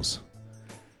individuals.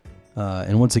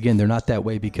 And once again, they're not that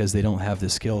way because they don't have the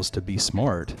skills to be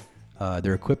smart.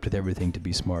 They're equipped with everything to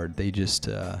be smart. They just,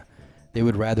 they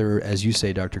would rather, as you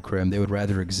say, Dr. Krim, they would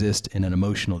rather exist in an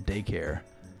emotional daycare,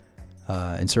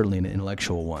 and certainly an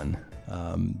intellectual one.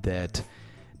 That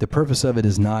the purpose of it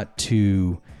is not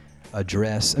to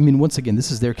address. I mean, once again,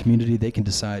 this is their community. They can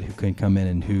decide who can come in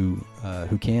and who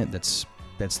can't. That's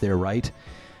their right.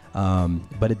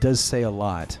 But it does say a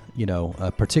lot,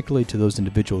 particularly to those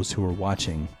individuals who are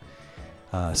watching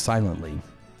silently,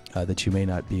 that you may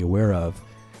not be aware of,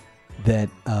 that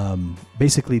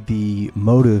basically the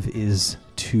motive is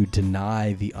to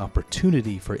deny the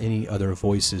opportunity for any other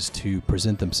voices to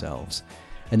present themselves.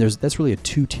 And that's really a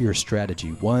two-tier strategy.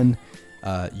 One,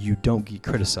 you don't get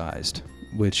criticized,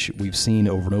 which we've seen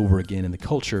over and over again in the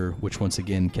culture, which once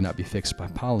again cannot be fixed by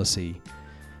policy.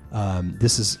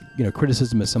 This is,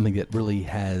 criticism is something that really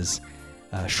has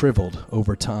shriveled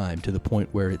over time to the point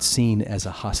where it's seen as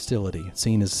a hostility. It's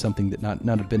seen as something that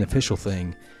not a beneficial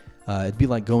thing. It'd be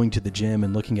like going to the gym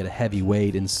and looking at a heavy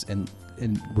weight and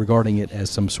regarding it as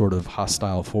some sort of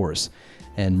hostile force,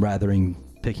 and rather than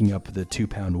picking up the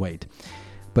 2-pound weight.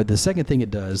 But the second thing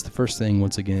it does, the first thing,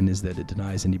 once again, is that it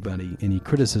denies anybody any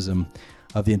criticism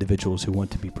of the individuals who want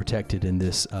to be protected in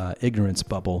this ignorance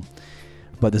bubble.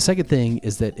 But the second thing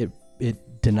is that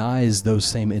it denies those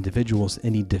same individuals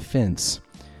any defense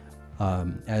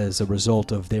as a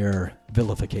result of their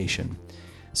vilification.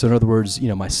 So in other words,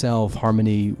 myself,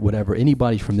 Harmony, whatever,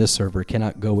 anybody from this server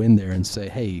cannot go in there and say,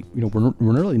 hey, we're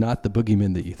really not the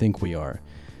boogeymen that you think we are.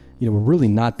 We're really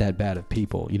not that bad of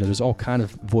people. There's all kind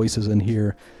of voices in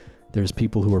here. There's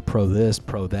people who are pro this,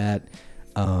 pro that.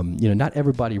 Not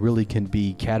everybody really can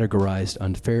be categorized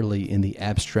unfairly in the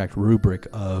abstract rubric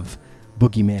of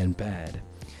boogeyman bad.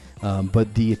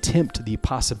 But the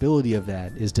possibility of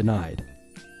that is denied.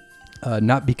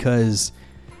 Not because,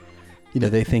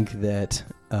 they think that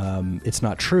it's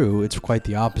not true. It's quite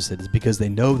the opposite. It's because they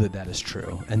know that that is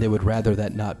true, and they would rather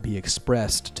that not be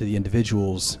expressed to the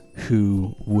individuals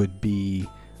who would be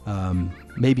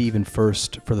maybe even for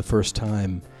the first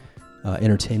time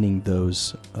entertaining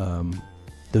those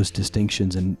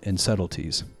distinctions and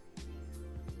subtleties.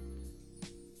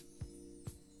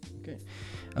 Okay.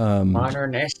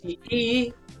 Modern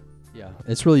SCP. Yeah,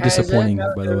 it's really disappointing,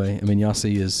 by the way. I mean,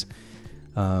 Yossi is,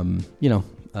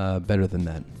 better than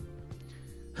that.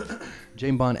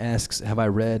 Jane Bond asks, have I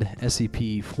read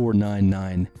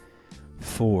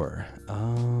SCP-4994?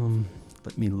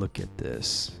 Let me look at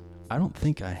this. I don't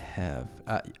think I have.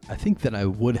 I think that I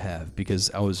would have, because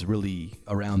I was really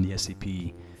around the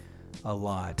SCP a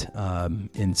lot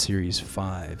in Series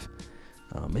 5.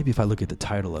 Maybe if I look at the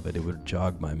title of it, it would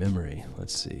jog my memory.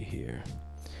 Let's see here.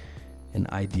 An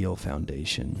Ideal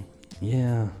Foundation.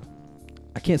 Yeah.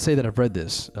 I can't say that I've read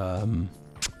this,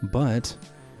 but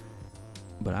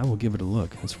I will give it a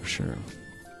look, that's for sure.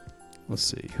 Let's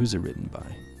see. Who's it written by?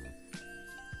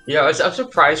 Yeah, I'm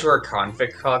surprised we're a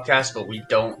convict podcast, but we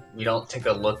don't take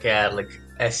a look at like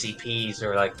SCPs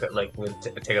or like we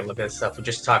take a look at stuff. We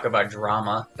just talk about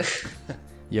drama.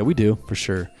 Yeah, we do for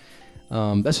sure.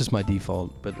 That's just my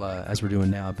default. But as we're doing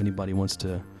now, if anybody wants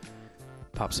to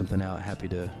pop something out, happy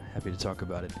to talk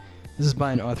about it. This is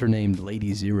by an author named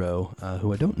Lady Zero,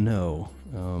 who I don't know.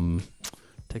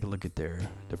 Take a look at their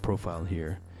profile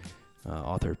here,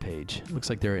 author page. Looks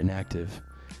like they're inactive,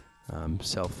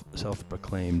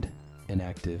 self-proclaimed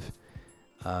inactive.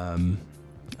 A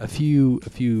few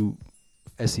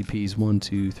SCPs, 1,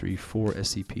 2, 3, 4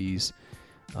 SCPs.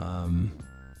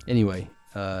 Anyway,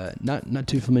 not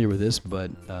too familiar with this, but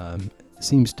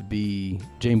seems to be.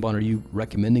 Jane Bond, are you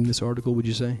recommending this article? Would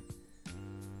you say?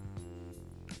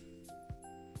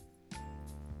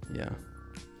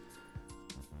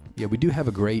 Yeah, we do have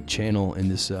a great channel in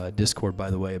this Discord, by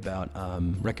the way, about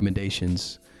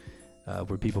recommendations,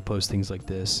 where people post things like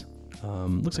this.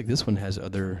 Looks like this one has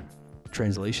other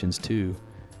translations too.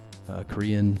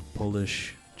 Korean,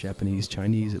 Polish, Japanese,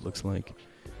 Chinese, it looks like.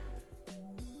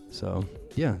 So,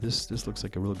 yeah, this looks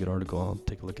like a real good article. I'll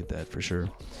take a look at that for sure.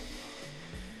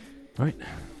 All right.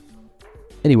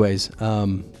 Anyways,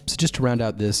 so just to round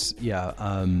out this,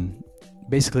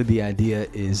 basically the idea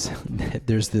is that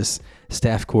there's this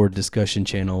staff cord discussion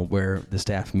channel where the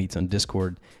staff meets on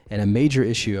Discord, and a major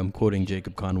issue, I'm quoting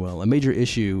Jacob Conwell, a major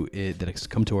issue that has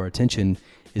come to our attention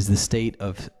is the state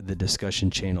of the discussion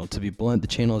channel. To be blunt, the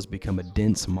channel has become a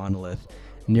dense monolith,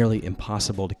 nearly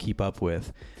impossible to keep up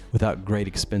with without great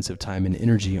expensive time and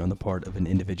energy on the part of an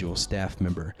individual staff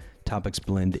member. Topics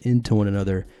blend into one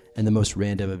another, and the most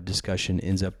random of discussion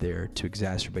ends up there to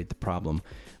exacerbate the problem,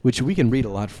 which we can read a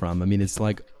lot from. I mean, it's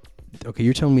like, okay,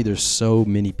 you're telling me there's so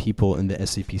many people in the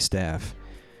SCP staff.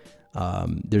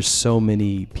 There's so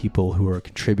many people who are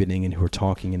contributing and who are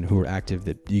talking and who are active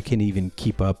that you can't even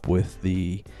keep up with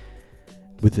the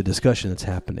discussion that's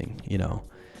happening,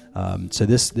 So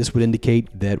this would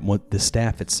indicate that what the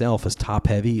staff itself is top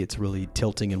heavy. It's really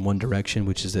tilting in one direction,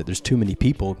 which is that there's too many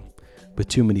people with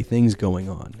too many things going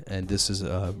on. And this is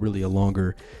really a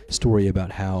longer story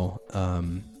about how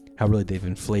really they've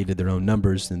inflated their own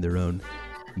numbers and their own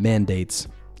mandates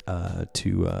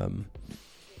to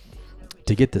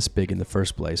get this big in the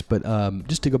first place. But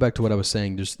just to go back to what I was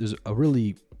saying, there's a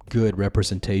really good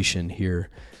representation here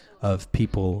of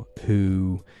people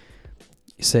who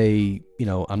say,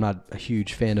 I'm not a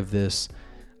huge fan of this.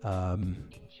 For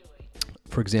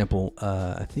example,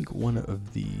 I think one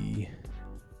of the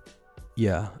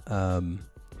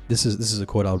this is a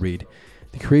quote I'll read.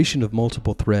 The creation of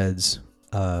multiple threads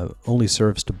only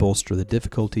serves to bolster the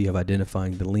difficulty of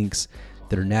identifying the links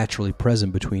that are naturally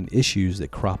present between issues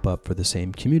that crop up for the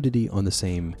same community on the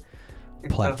same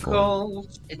platform.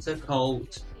 It's a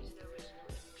cult.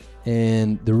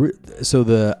 And so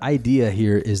the idea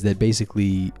here is that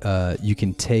basically you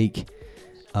can take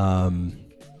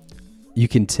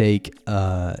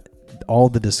all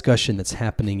the discussion that's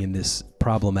happening in this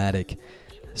problematic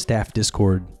staff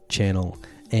Discord channel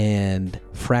and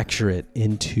fracture it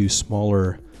into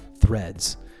smaller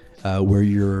threads,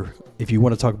 where if you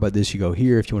want to talk about this, you go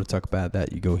here. If you want to talk about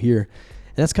that, you go here.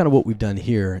 And that's kind of what we've done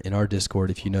here in our Discord.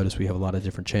 If you notice, we have a lot of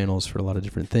different channels for a lot of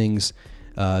different things.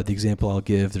 The example I'll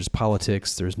give, there's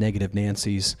politics, there's negative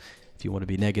Nancy's, if you want to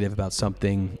be negative about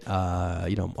something,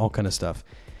 all kind of stuff.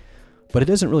 But it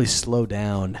doesn't really slow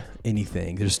down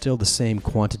anything. There's still the same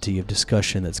quantity of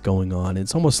discussion that's going on.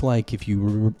 It's almost like if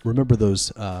you remember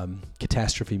those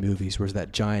catastrophe movies where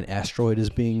that giant asteroid is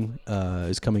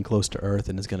coming close to Earth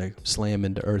and is going to slam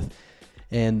into Earth.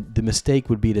 And the mistake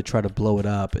would be to try to blow it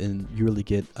up, and you really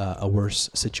get a worse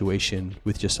situation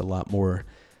with just a lot more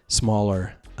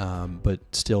smaller, but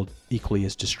still equally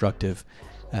as destructive,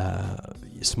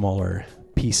 smaller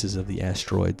pieces of the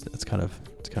asteroid. That's kind of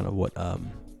what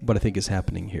I think is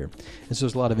happening here. And so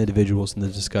there's a lot of individuals in the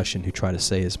discussion who try to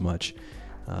say as much,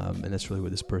 and that's really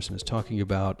what this person is talking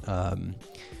about.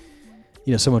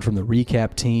 Someone from the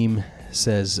recap team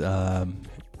says,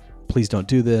 please don't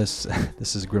do this.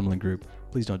 This is a Gremlin group.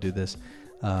 Please don't do this.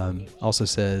 Also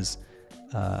says,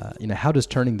 how does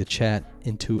turning the chat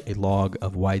into a log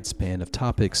of wide span of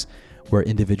topics where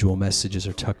individual messages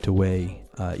are tucked away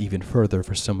even further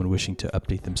for someone wishing to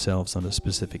update themselves on a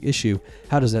specific issue,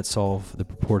 how does that solve the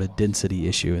purported density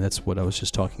issue? And that's what I was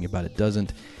just talking about. It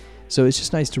doesn't. So it's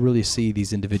just nice to really see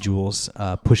these individuals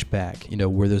push back,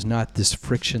 where there's not this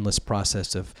frictionless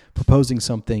process of proposing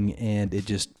something and it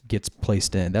just gets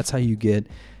placed in. That's how you get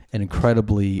an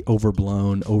incredibly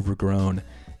overblown, overgrown,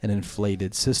 and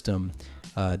inflated system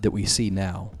that we see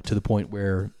now, to the point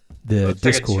where the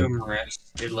Discord...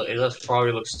 It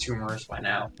probably looks tumorous by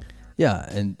now. Yeah,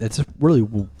 and that's really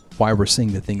why we're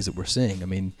seeing the things that we're seeing. I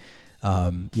mean,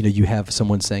 you have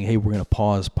someone saying, hey, we're going to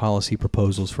pause policy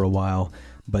proposals for a while,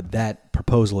 but that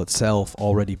proposal itself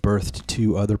already birthed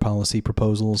 2 other policy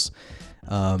proposals.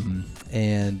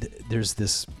 And there's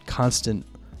this constant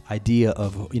idea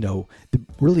of,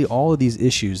 really all of these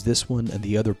issues, this one and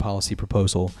the other policy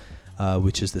proposal,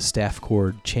 which is the staff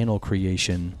cord channel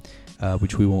creation,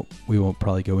 which we won't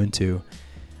probably go into.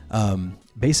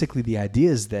 Basically, the idea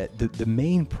is that the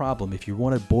main problem, if you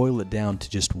want to boil it down to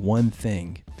just one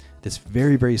thing, that's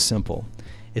very, very simple.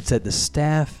 It's that the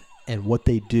staff and what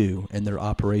they do and their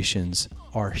operations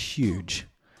are huge.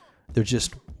 They're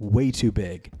just way too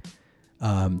big.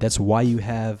 That's why you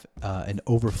have an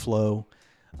overflow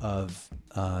of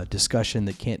discussion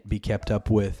that can't be kept up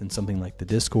with in something like the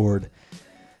Discord.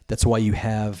 That's why you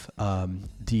have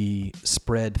the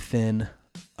spread thin,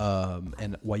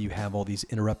 and why you have all these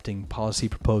interrupting policy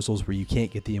proposals where you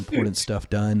can't get the important stuff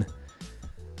done.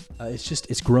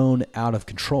 It's grown out of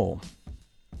control.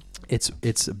 It's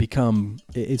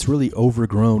really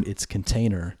overgrown its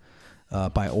container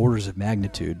by orders of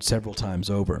magnitude several times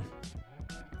over.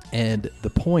 And the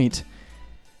point,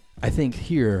 I think,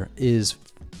 here is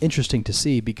interesting to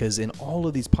see, because in all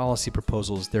of these policy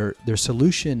proposals, their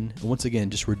solution, once again,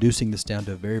 just reducing this down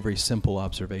to a very, very simple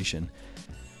observation,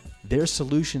 their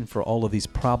solution for all of these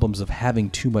problems of having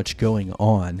too much going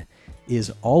on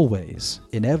is always,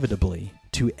 inevitably,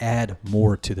 to add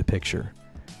more to the picture.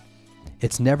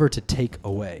 It's never to take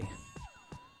away.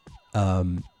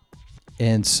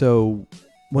 And so,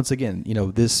 once again,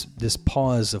 this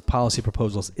pause of policy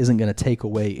proposals isn't going to take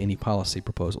away any policy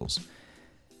proposals.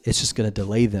 It's just going to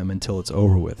delay them until it's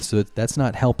over with. So that's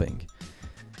not helping.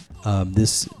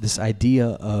 This idea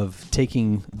of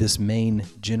taking this main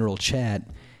general chat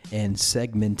and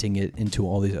segmenting it into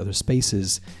all these other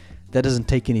spaces, that doesn't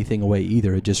take anything away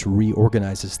either. It just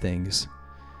reorganizes things.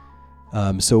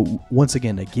 So once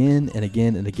again and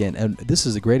again, and this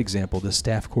is a great example, the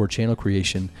staff core channel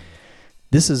creation.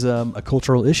 This is a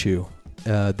cultural issue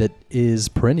that is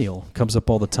perennial, comes up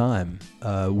all the time,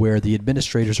 where the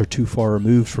administrators are too far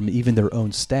removed from even their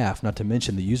own staff, not to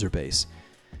mention the user base.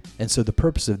 And so the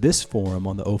purpose of this forum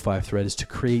on the O5 thread is to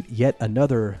create yet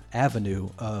another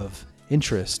avenue of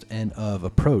interest and of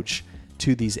approach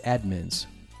to these admins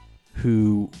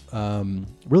who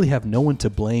really have no one to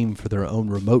blame for their own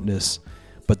remoteness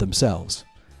but themselves.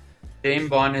 Dame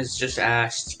Bond has just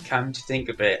asked, come to think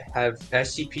of it, have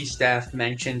SCP staff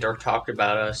mentioned or talked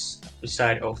about us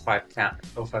beside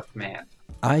O5 Command?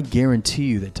 I guarantee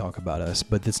you they talk about us,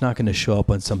 but it's not going to show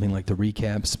up on something like the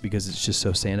recaps because it's just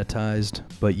so sanitized.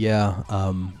 But yeah,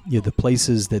 the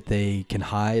places that they can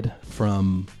hide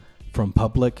from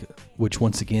public, which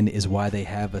once again is why they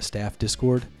have a staff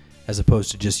Discord as opposed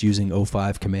to just using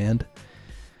O5 Command.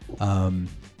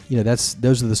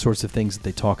 Those are the sorts of things that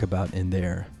they talk about in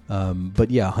there.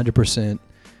 But yeah, 100%.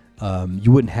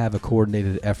 You wouldn't have a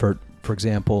coordinated effort, for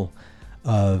example,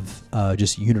 of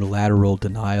just unilateral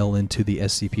denial into the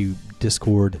SCP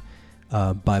Discord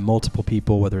by multiple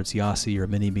people, whether it's Yasi or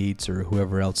Mini-Meats or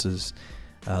whoever else is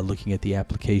looking at the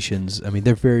applications. I mean,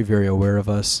 they're very, very aware of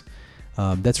us.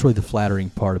 That's really the flattering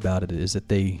part about it, is that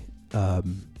they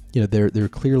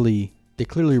clearly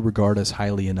regard us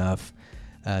highly enough,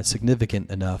 significant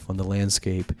enough on the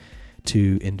landscape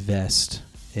to invest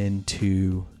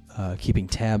into keeping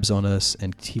tabs on us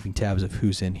and keeping tabs of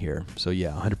who's in here. So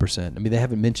yeah, 100%. I mean, they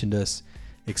haven't mentioned us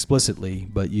explicitly,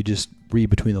 but you just read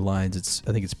between the lines.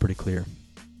 I think it's pretty clear.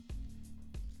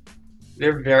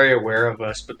 They're very aware of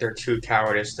us, but they're too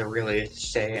cowardice to really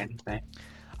say anything.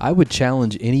 I would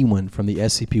challenge anyone from the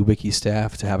SCP Wiki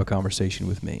staff to have a conversation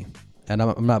with me. And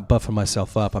I'm not buffing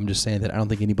myself up. I'm just saying that I don't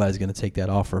think anybody's going to take that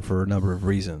offer for a number of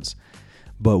reasons.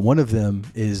 But one of them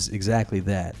is exactly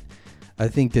that. I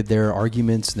think that their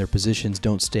arguments and their positions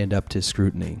don't stand up to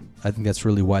scrutiny. I think that's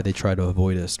really why they try to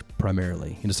avoid us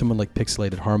primarily. You know, someone like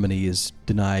Pixelated Harmony is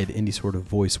denied any sort of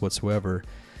voice whatsoever.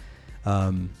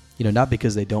 You know, not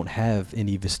because they don't have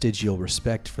any vestigial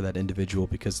respect for that individual,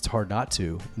 because it's hard not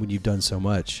to when you've done so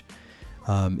much.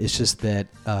 It's just that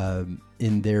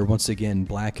in their, once again,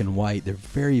 black and white, they're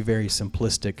very, very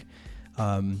simplistic,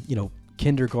 you know,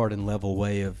 kindergarten level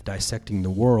way of dissecting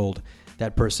the world.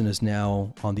 That person is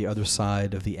now on the other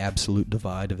side of the absolute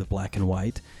divide of the black and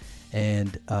white,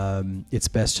 and it's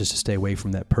best just to stay away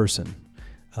from that person.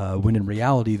 When in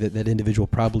reality, that individual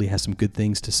probably has some good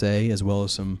things to say as well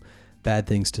as some bad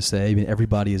things to say. I mean,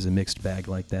 everybody is a mixed bag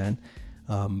like that.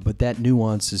 But that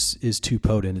nuance is too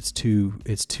potent. It's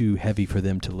too heavy for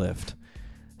them to lift.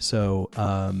 So,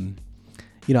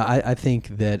 you know, I think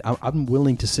that I'm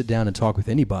willing to sit down and talk with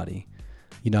anybody.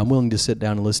 You know, I'm willing to sit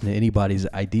down and listen to anybody's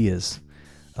ideas.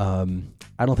 I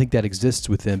don't think that exists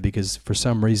with them because for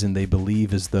some reason they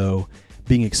believe as though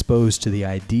being exposed to the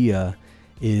idea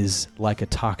is like a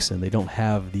toxin. They don't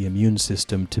have the immune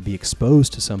system to be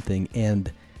exposed to something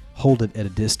and hold it at a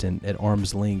distance, at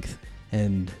arm's length,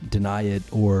 and deny it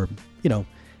or, you know,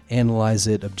 analyze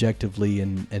it objectively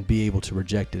and be able to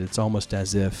reject it. It's almost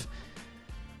as if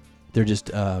they're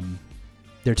just,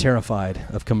 they're terrified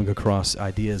of coming across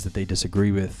ideas that they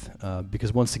disagree with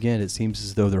because, once again, it seems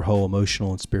as though their whole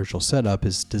emotional and spiritual setup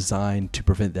is designed to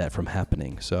prevent that from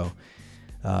happening. So,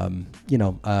 you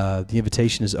know, the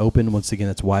invitation is open. Once again,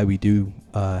 that's why we do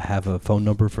have a phone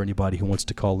number for anybody who wants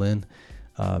to call in.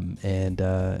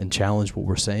 And challenge what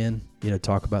we're saying, you know,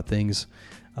 talk about things.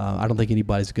 I don't think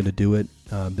anybody's going to do it.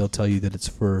 They'll tell you that it's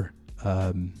for,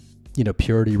 you know,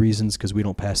 purity reasons because we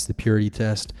don't pass the purity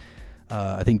test.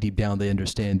 I think deep down they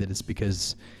understand that it's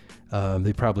because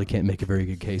they probably can't make a very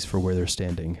good case for where they're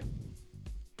standing.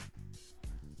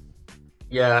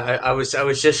 Yeah, I was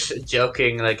just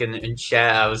joking, like in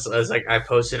chat. I was like, I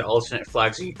posted alternate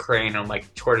flags of Ukraine. I'm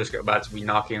like, Tortoise about to be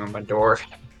knocking on my door.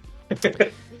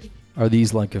 Are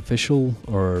these like official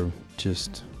or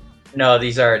just? No,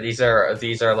 these are like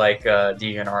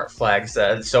DeviantArt flags.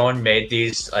 Someone made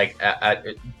these like at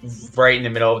right in the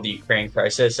middle of the Ukraine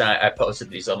crisis, and I posted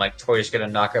these. I'm like, Toy's gonna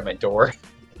knock at my door.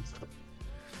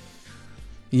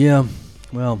 Yeah,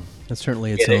 well, that's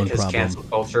certainly its own problem. Cancel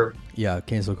culture. Yeah,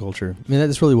 cancel culture. I mean,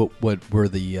 that's really what we're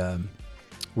the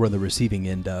receiving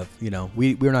end of. You know,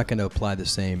 we're not going to apply the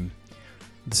same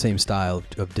style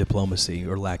of diplomacy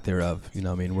or lack thereof. You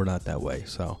know, I mean, we're not that way.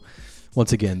 So,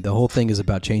 once again, the whole thing is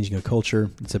about changing a culture.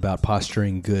 It's about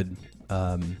posturing good,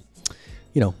 good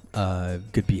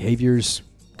behaviors,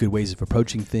 good ways of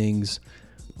approaching things.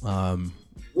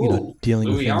 Dealing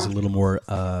with things a little more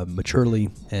maturely.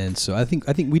 And so I think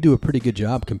we do a pretty good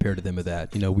job compared to them with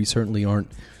that. You know, we certainly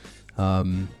aren't,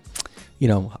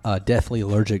 deathly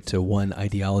allergic to one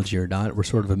ideology or not. We're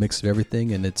sort of a mix of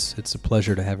everything, and it's a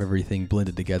pleasure to have everything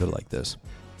blended together like this.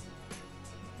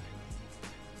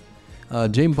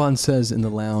 James Bond says in the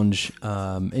lounge,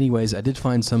 anyways, I did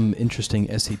find some interesting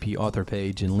SCP author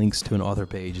page and links to an author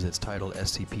page that's titled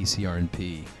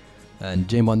SCP-CRNP. And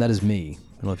James Bond, that is me.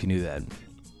 I don't know if you knew that.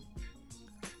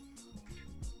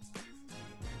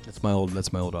 That's my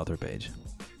old author page.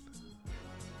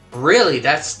 Really?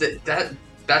 That's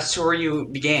where you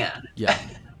began. Yeah.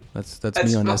 That's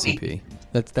me on funny. SCP.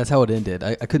 That's how it ended.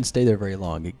 I couldn't stay there very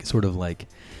long. It sort of like,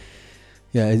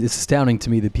 yeah, it's astounding to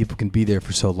me that people can be there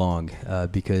for so long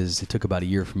because it took about a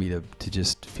year for me to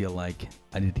just feel like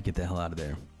I need to get the hell out of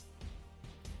there.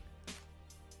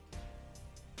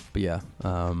 But yeah,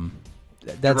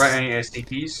 that's. Did you write any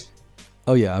SCPs?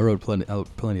 Oh yeah, I wrote plenty of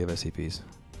SCPs.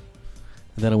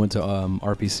 And then I went to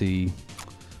RPC,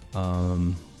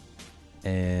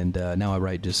 and now I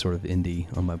write just sort of indie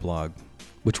on my blog,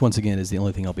 which once again is the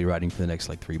only thing I'll be writing for the next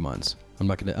 3 months. I'm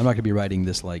not gonna be writing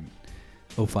this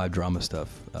 05 drama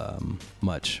stuff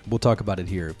much. We'll talk about it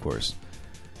here, of course,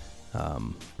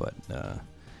 but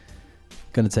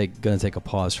gonna take a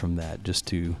pause from that just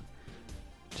to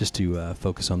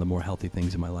focus on the more healthy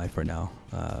things in my life right now.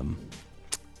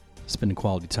 Spending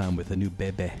quality time with a new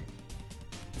baby,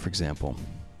 for example.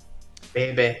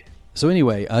 Baby. So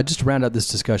anyway, just to round out this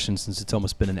discussion, since it's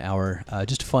almost been an hour,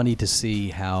 just funny to see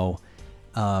how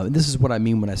And this is what I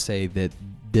mean when I say that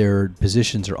their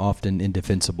positions are often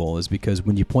indefensible, is because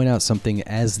when you point out something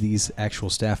as these actual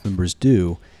staff members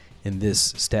do in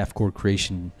this staff core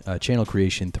creation, channel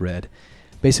creation thread,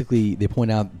 basically they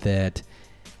point out that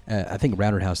I think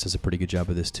Router House does a pretty good job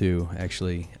of this too,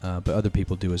 actually, but other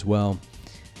people do as well.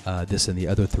 This and the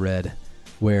other thread,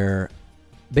 where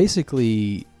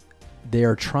basically they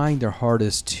are trying their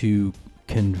hardest to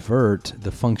convert the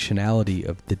functionality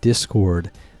of the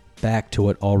Discord back to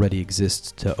what already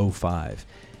exists to O5.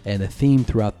 And the theme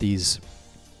throughout these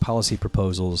policy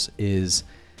proposals is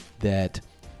that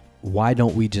why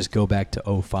don't we just go back to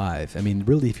O5? I mean,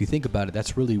 really, if you think about it,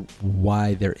 that's really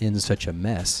why they're in such a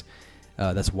mess.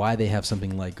 That's why they have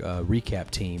something like a recap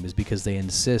team, is because they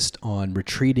insist on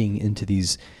retreating into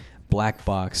these black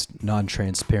box,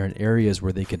 non-transparent areas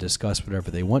where they can discuss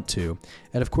whatever they want to.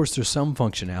 And of course, there's some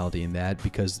functionality in that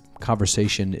because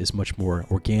conversation is much more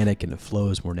organic and it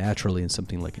flows more naturally in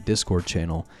something like a Discord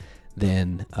channel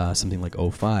than something like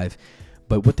O5.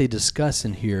 But what they discuss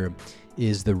in here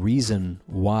is the reason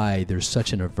why there's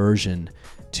such an aversion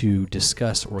to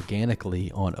discuss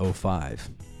organically on O5.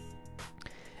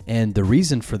 And the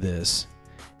reason for this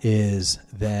is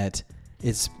that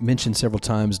it's mentioned several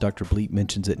times, Dr. Bleet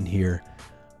mentions it in here,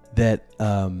 that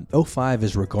O5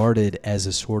 is regarded as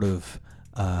a sort of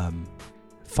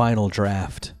final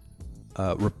draft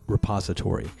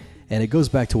repository. And it goes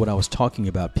back to what I was talking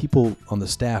about. People on the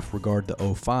staff regard the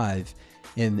O5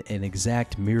 in an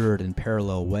exact mirrored and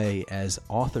parallel way as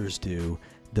authors do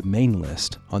the main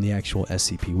list on the actual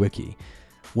SCP Wiki.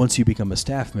 Once you become a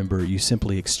staff member, you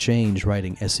simply exchange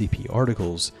writing SCP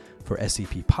articles for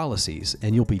SCP policies,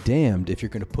 and you'll be damned if you're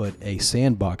going to put a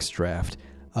sandbox draft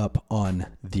up on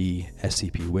the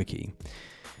SCP Wiki.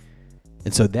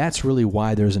 And so that's really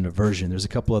why there's an aversion. There's a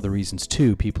couple other reasons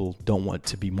too. People don't want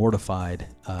to be mortified.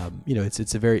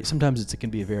 Sometimes it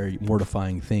can be a very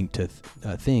mortifying thing to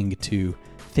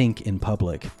think in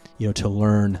public. To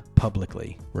learn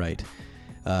publicly, right?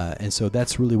 And so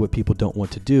that's really what people don't want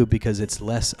to do, because it's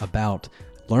less about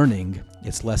learning.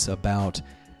 It's less about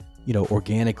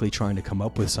organically trying to come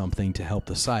up with something to help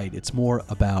the site. It's more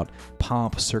about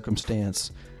pomp, circumstance,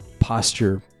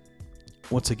 posture.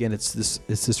 Once again, it's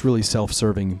this really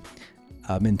self-serving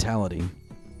mentality,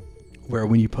 where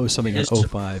when you post something on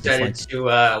O5, it's like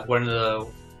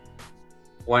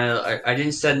I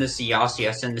didn't send this to Yossi.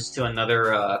 I sent this to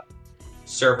another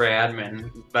server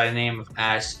admin by the name of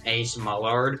Ace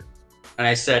Mallard. And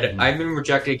I said, I've been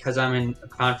rejected because I'm in a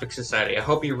conflict society. I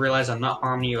hope you realize I'm not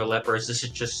harming you or lepers. This is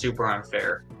just super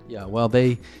unfair. Yeah, well,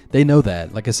 they know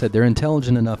that. Like I said, they're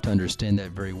intelligent enough to understand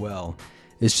that very well.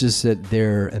 It's just that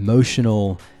their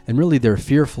emotional and really their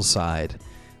fearful side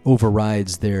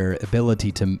overrides their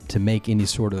ability to make any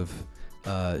sort of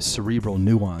cerebral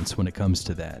nuance when it comes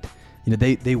to that.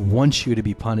 They want you to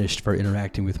be punished for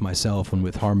interacting with myself and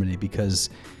with Harmony because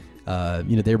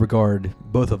they regard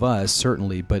both of us,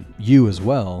 certainly, but you as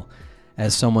well,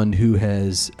 as someone who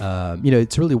has,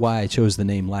 it's really why I chose the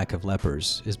name Lack of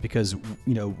Lepers, is because,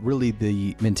 really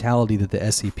the mentality that the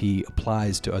SCP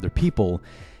applies to other people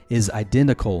is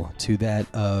identical to that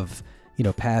of,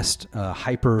 past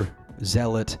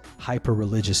hyper-zealot,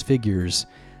 hyper-religious figures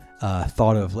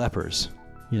thought of lepers,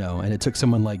 and it took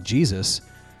someone like Jesus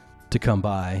to come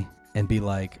by and be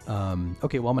like,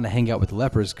 okay, well, I'm going to hang out with the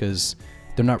lepers because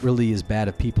they're not really as bad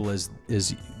of people as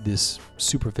this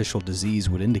superficial disease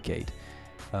would indicate.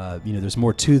 There's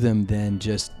more to them than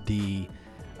just the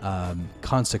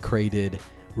consecrated,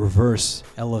 reverse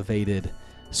elevated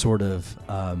sort of,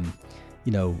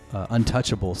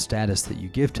 untouchable status that you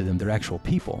give to them. They're actual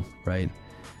people, right?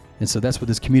 And so that's what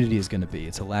this community is going to be.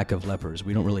 It's a lack of lepers.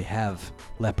 We don't really have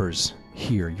lepers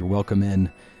here. You're welcome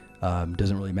in.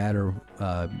 Doesn't really matter.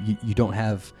 You don't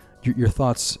have... Your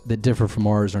thoughts that differ from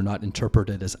ours are not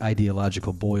interpreted as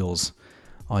ideological boils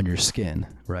on your skin,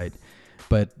 right?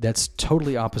 But that's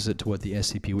totally opposite to what the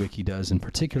SCP Wiki does, and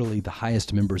particularly the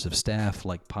highest members of staff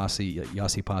like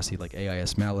Yossi Posse, like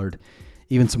AIS Mallard,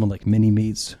 even someone like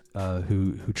Mini-Meats,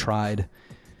 who tried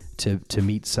to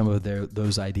meet some of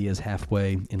those ideas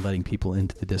halfway in letting people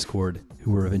into the Discord who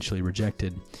were eventually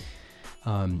rejected.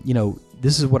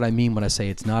 This is what I mean when I say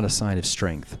it's not a sign of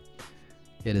strength.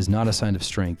 It is not a sign of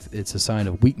strength. It's a sign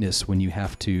of weakness when you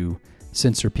have to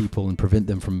censor people and prevent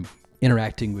them from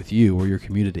interacting with you or your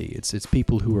community. It's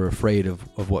people who are afraid of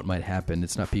what might happen.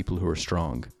 It's not people who are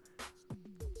strong.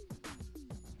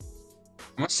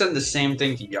 I'm going to send the same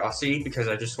thing to Yossi because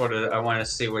I want to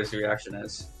see what his reaction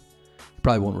is. He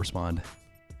probably won't respond.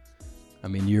 I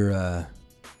mean, you're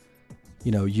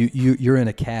you're in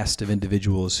a cast of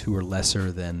individuals who are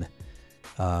lesser than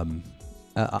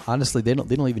honestly, they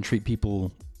don't even treat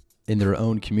people in their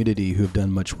own community who have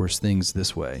done much worse things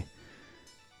this way.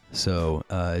 So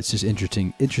it's just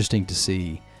interesting to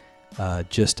see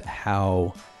just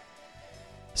how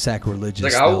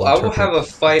sacrilegious. Like I will have a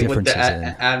fight with the differences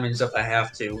in. admins if I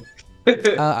have to.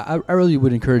 I really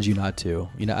would encourage you not to.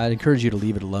 I'd encourage you to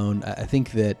leave it alone. I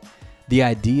think that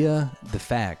the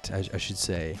fact, I should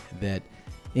say, that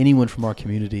anyone from our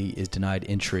community is denied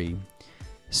entry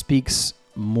speaks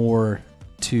more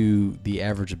to the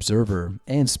average observer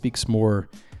and speaks more,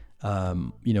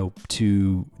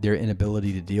 to their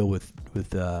inability to deal with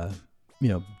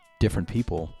different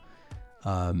people.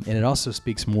 And it also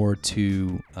speaks more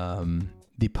to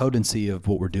the potency of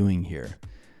what we're doing here.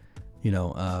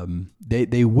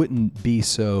 They wouldn't be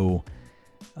so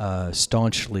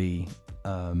staunchly,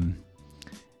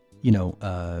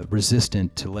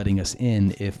 resistant to letting us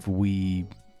in if we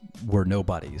were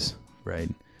nobodies, right?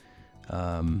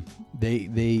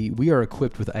 We are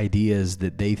equipped with ideas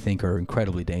that they think are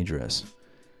incredibly dangerous,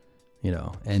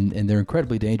 and they're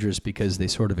incredibly dangerous because they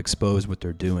sort of expose what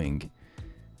they're doing,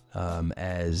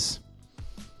 as,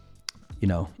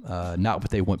 not what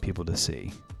they want people to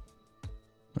see.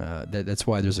 That's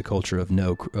why there's a culture of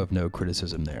no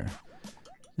criticism there,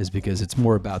 is because it's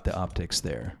more about the optics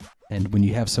there. And when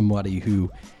you have somebody who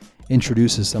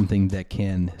introduces something that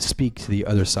can speak to the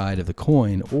other side of the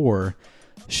coin or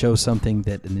show something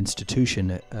that an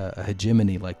institution, a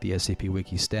hegemony like the SCP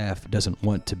Wiki staff, doesn't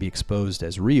want to be exposed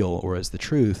as real or as the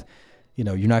truth,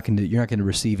 you're not going to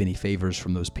receive any favors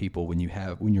from those people when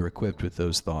you're equipped with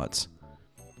those thoughts.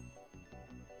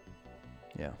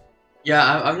 Yeah.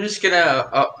 Yeah, I'm just gonna,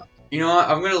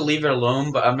 I'm gonna leave it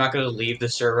alone, but I'm not gonna leave the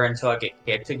server until I get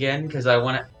kicked again, because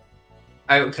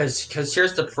because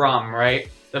here's the problem, right?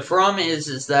 The problem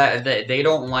is that they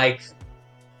don't like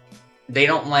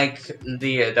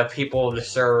the people of the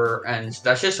server, and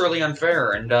that's just really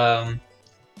unfair. And I'm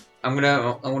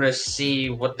gonna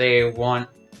see what they want,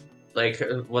 like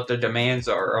what their demands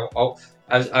are.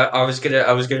 I was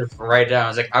gonna write down. I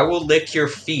was like, I will lick your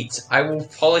feet. I will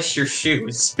polish your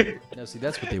shoes. No, see,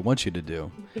 that's what they want you to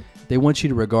do. They want you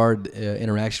to regard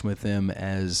interaction with them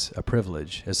as a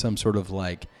privilege, as some sort of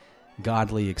like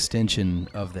godly extension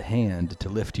of the hand to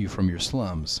lift you from your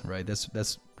slums, right?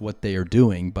 That's what they are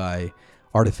doing by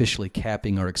artificially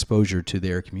capping our exposure to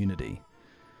their community.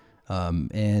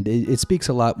 And it speaks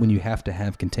a lot when you have to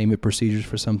have containment procedures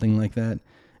for something like that.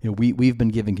 We've been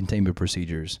given containment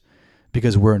procedures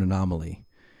because we're an anomaly,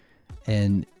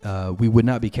 and we would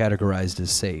not be categorized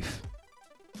as safe,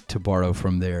 to borrow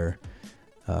from their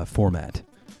format.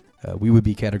 We would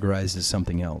be categorized as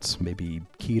something else, maybe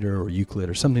Keter or Euclid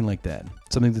or something like that,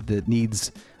 something that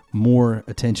needs more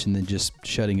attention than just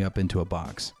shutting up into a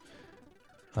box.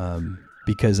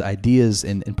 Because ideas,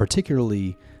 and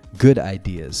particularly good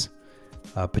ideas,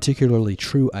 particularly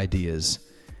true ideas,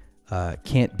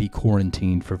 can't be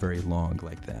quarantined for very long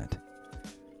like that.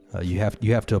 You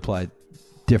have to apply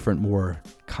different, more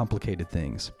complicated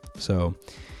things. So,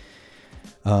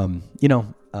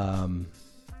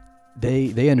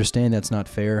 they understand that's not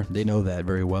fair. They know that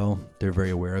very well. They're very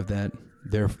aware of that.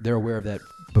 They're aware of that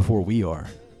before we are.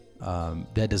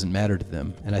 That doesn't matter to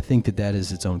them, and I think that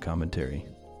is its own commentary.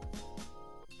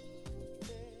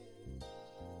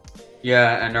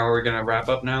 Yeah, and are we gonna wrap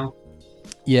up now?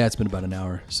 Yeah, it's been about an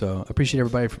hour, so I appreciate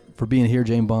everybody for being here,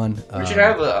 Jane Bond. We should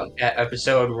have an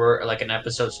episode an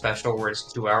episode special where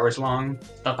it's 2 hours long.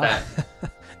 Not that.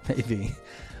 Maybe.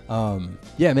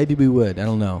 Yeah, maybe we would. I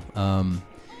don't know.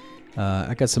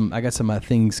 I got some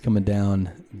things coming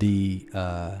down the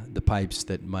pipes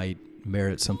that might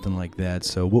merit something like that.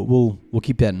 So we'll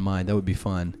keep that in mind. That would be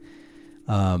fun.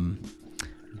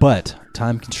 But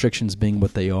time constrictions being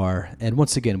what they are, and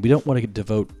once again, we don't want to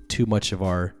devote too much of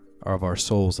our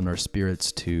souls and our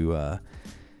spirits to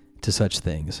such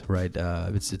things, right?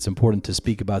 It's important to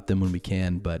speak about them when we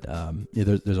can, but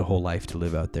there's a whole life to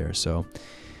live out there. So,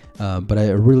 but I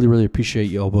really, really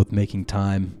appreciate you all both making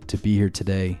time to be here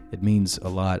today. It means a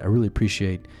lot. I really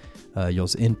appreciate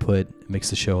y'all's input. It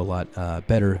makes the show a lot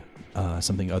better,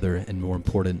 something other and more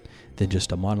important than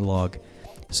just a monologue.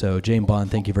 So, Jane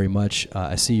Bond, thank you very much.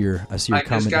 I see your comment. I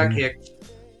just got kicked.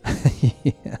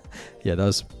 Yeah, that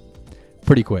was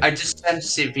pretty quick. I just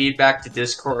sent feedback to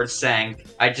Discord saying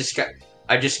I just got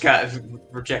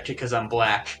rejected because I'm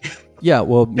black. Yeah,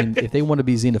 well, I mean, if they want to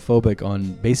be xenophobic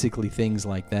on basically things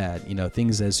like that,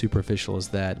 things as superficial as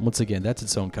that, once again, that's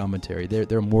its own commentary.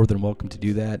 They're more than welcome to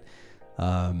do that.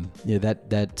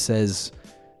 That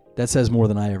says more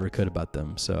than I ever could about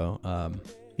them. So,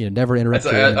 never interrupt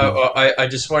your enemy. I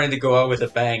just wanted to go out with a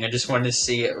bang. I just wanted to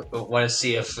see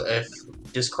if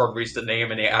Discord reads the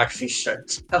name and they actually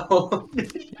shut down.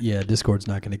 Yeah, Discord's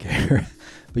not going to care.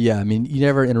 But yeah, I mean, you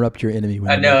never interrupt your enemy when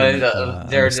I they're making know.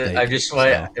 a mistake. I just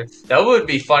want. That would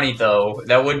be funny though.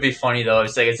 That would be funny though.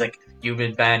 It's like you've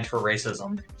been banned for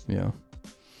racism. Yeah.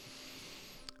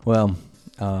 Well,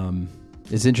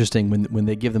 it's interesting when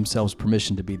they give themselves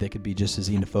permission to be. They could be just as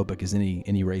xenophobic as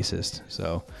any racist.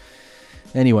 So,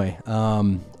 anyway,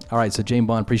 all right. So Jane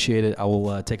Bond, appreciate it. I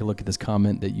will take a look at this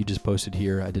comment that you just posted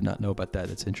here. I did not know about that.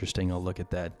 That's interesting. I'll look at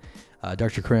that.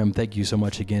 Dr. Krim, thank you so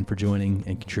much again for joining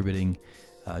and contributing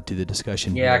to the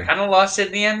discussion. Yeah, here. I kind of lost it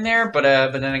in the end there, but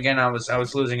then again, I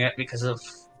was losing it because of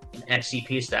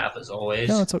FCP staff as always.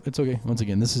 No, it's okay. Once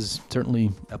again, this is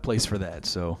certainly a place for that.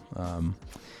 So,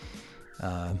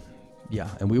 yeah,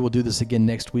 and we will do this again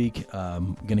next week.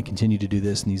 I'm going to continue to do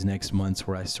this in these next months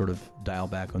where I sort of dial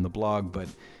back on the blog, but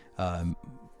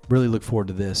really look forward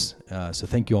to this. So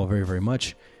thank you all very, very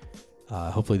much.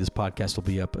 Hopefully this podcast will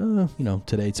be up,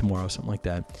 today, tomorrow, something like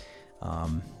that.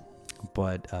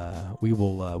 But we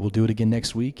will we'll do it again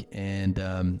next week.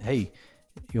 And hey,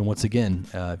 once again,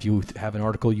 if you have an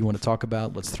article you want to talk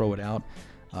about, let's throw it out.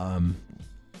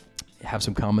 Have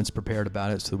some comments prepared about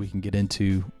it so that we can get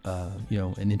into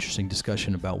an interesting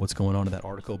discussion about what's going on in that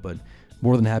article. But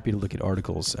more than happy to look at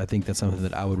articles. I think that's something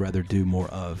that I would rather do more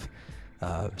of.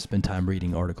 Spend time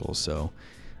reading articles. So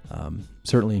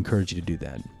certainly encourage you to do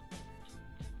that.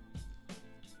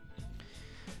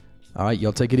 All right,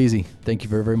 y'all take it easy. Thank you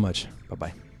very, very much.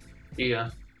 Bye-bye. Yeah.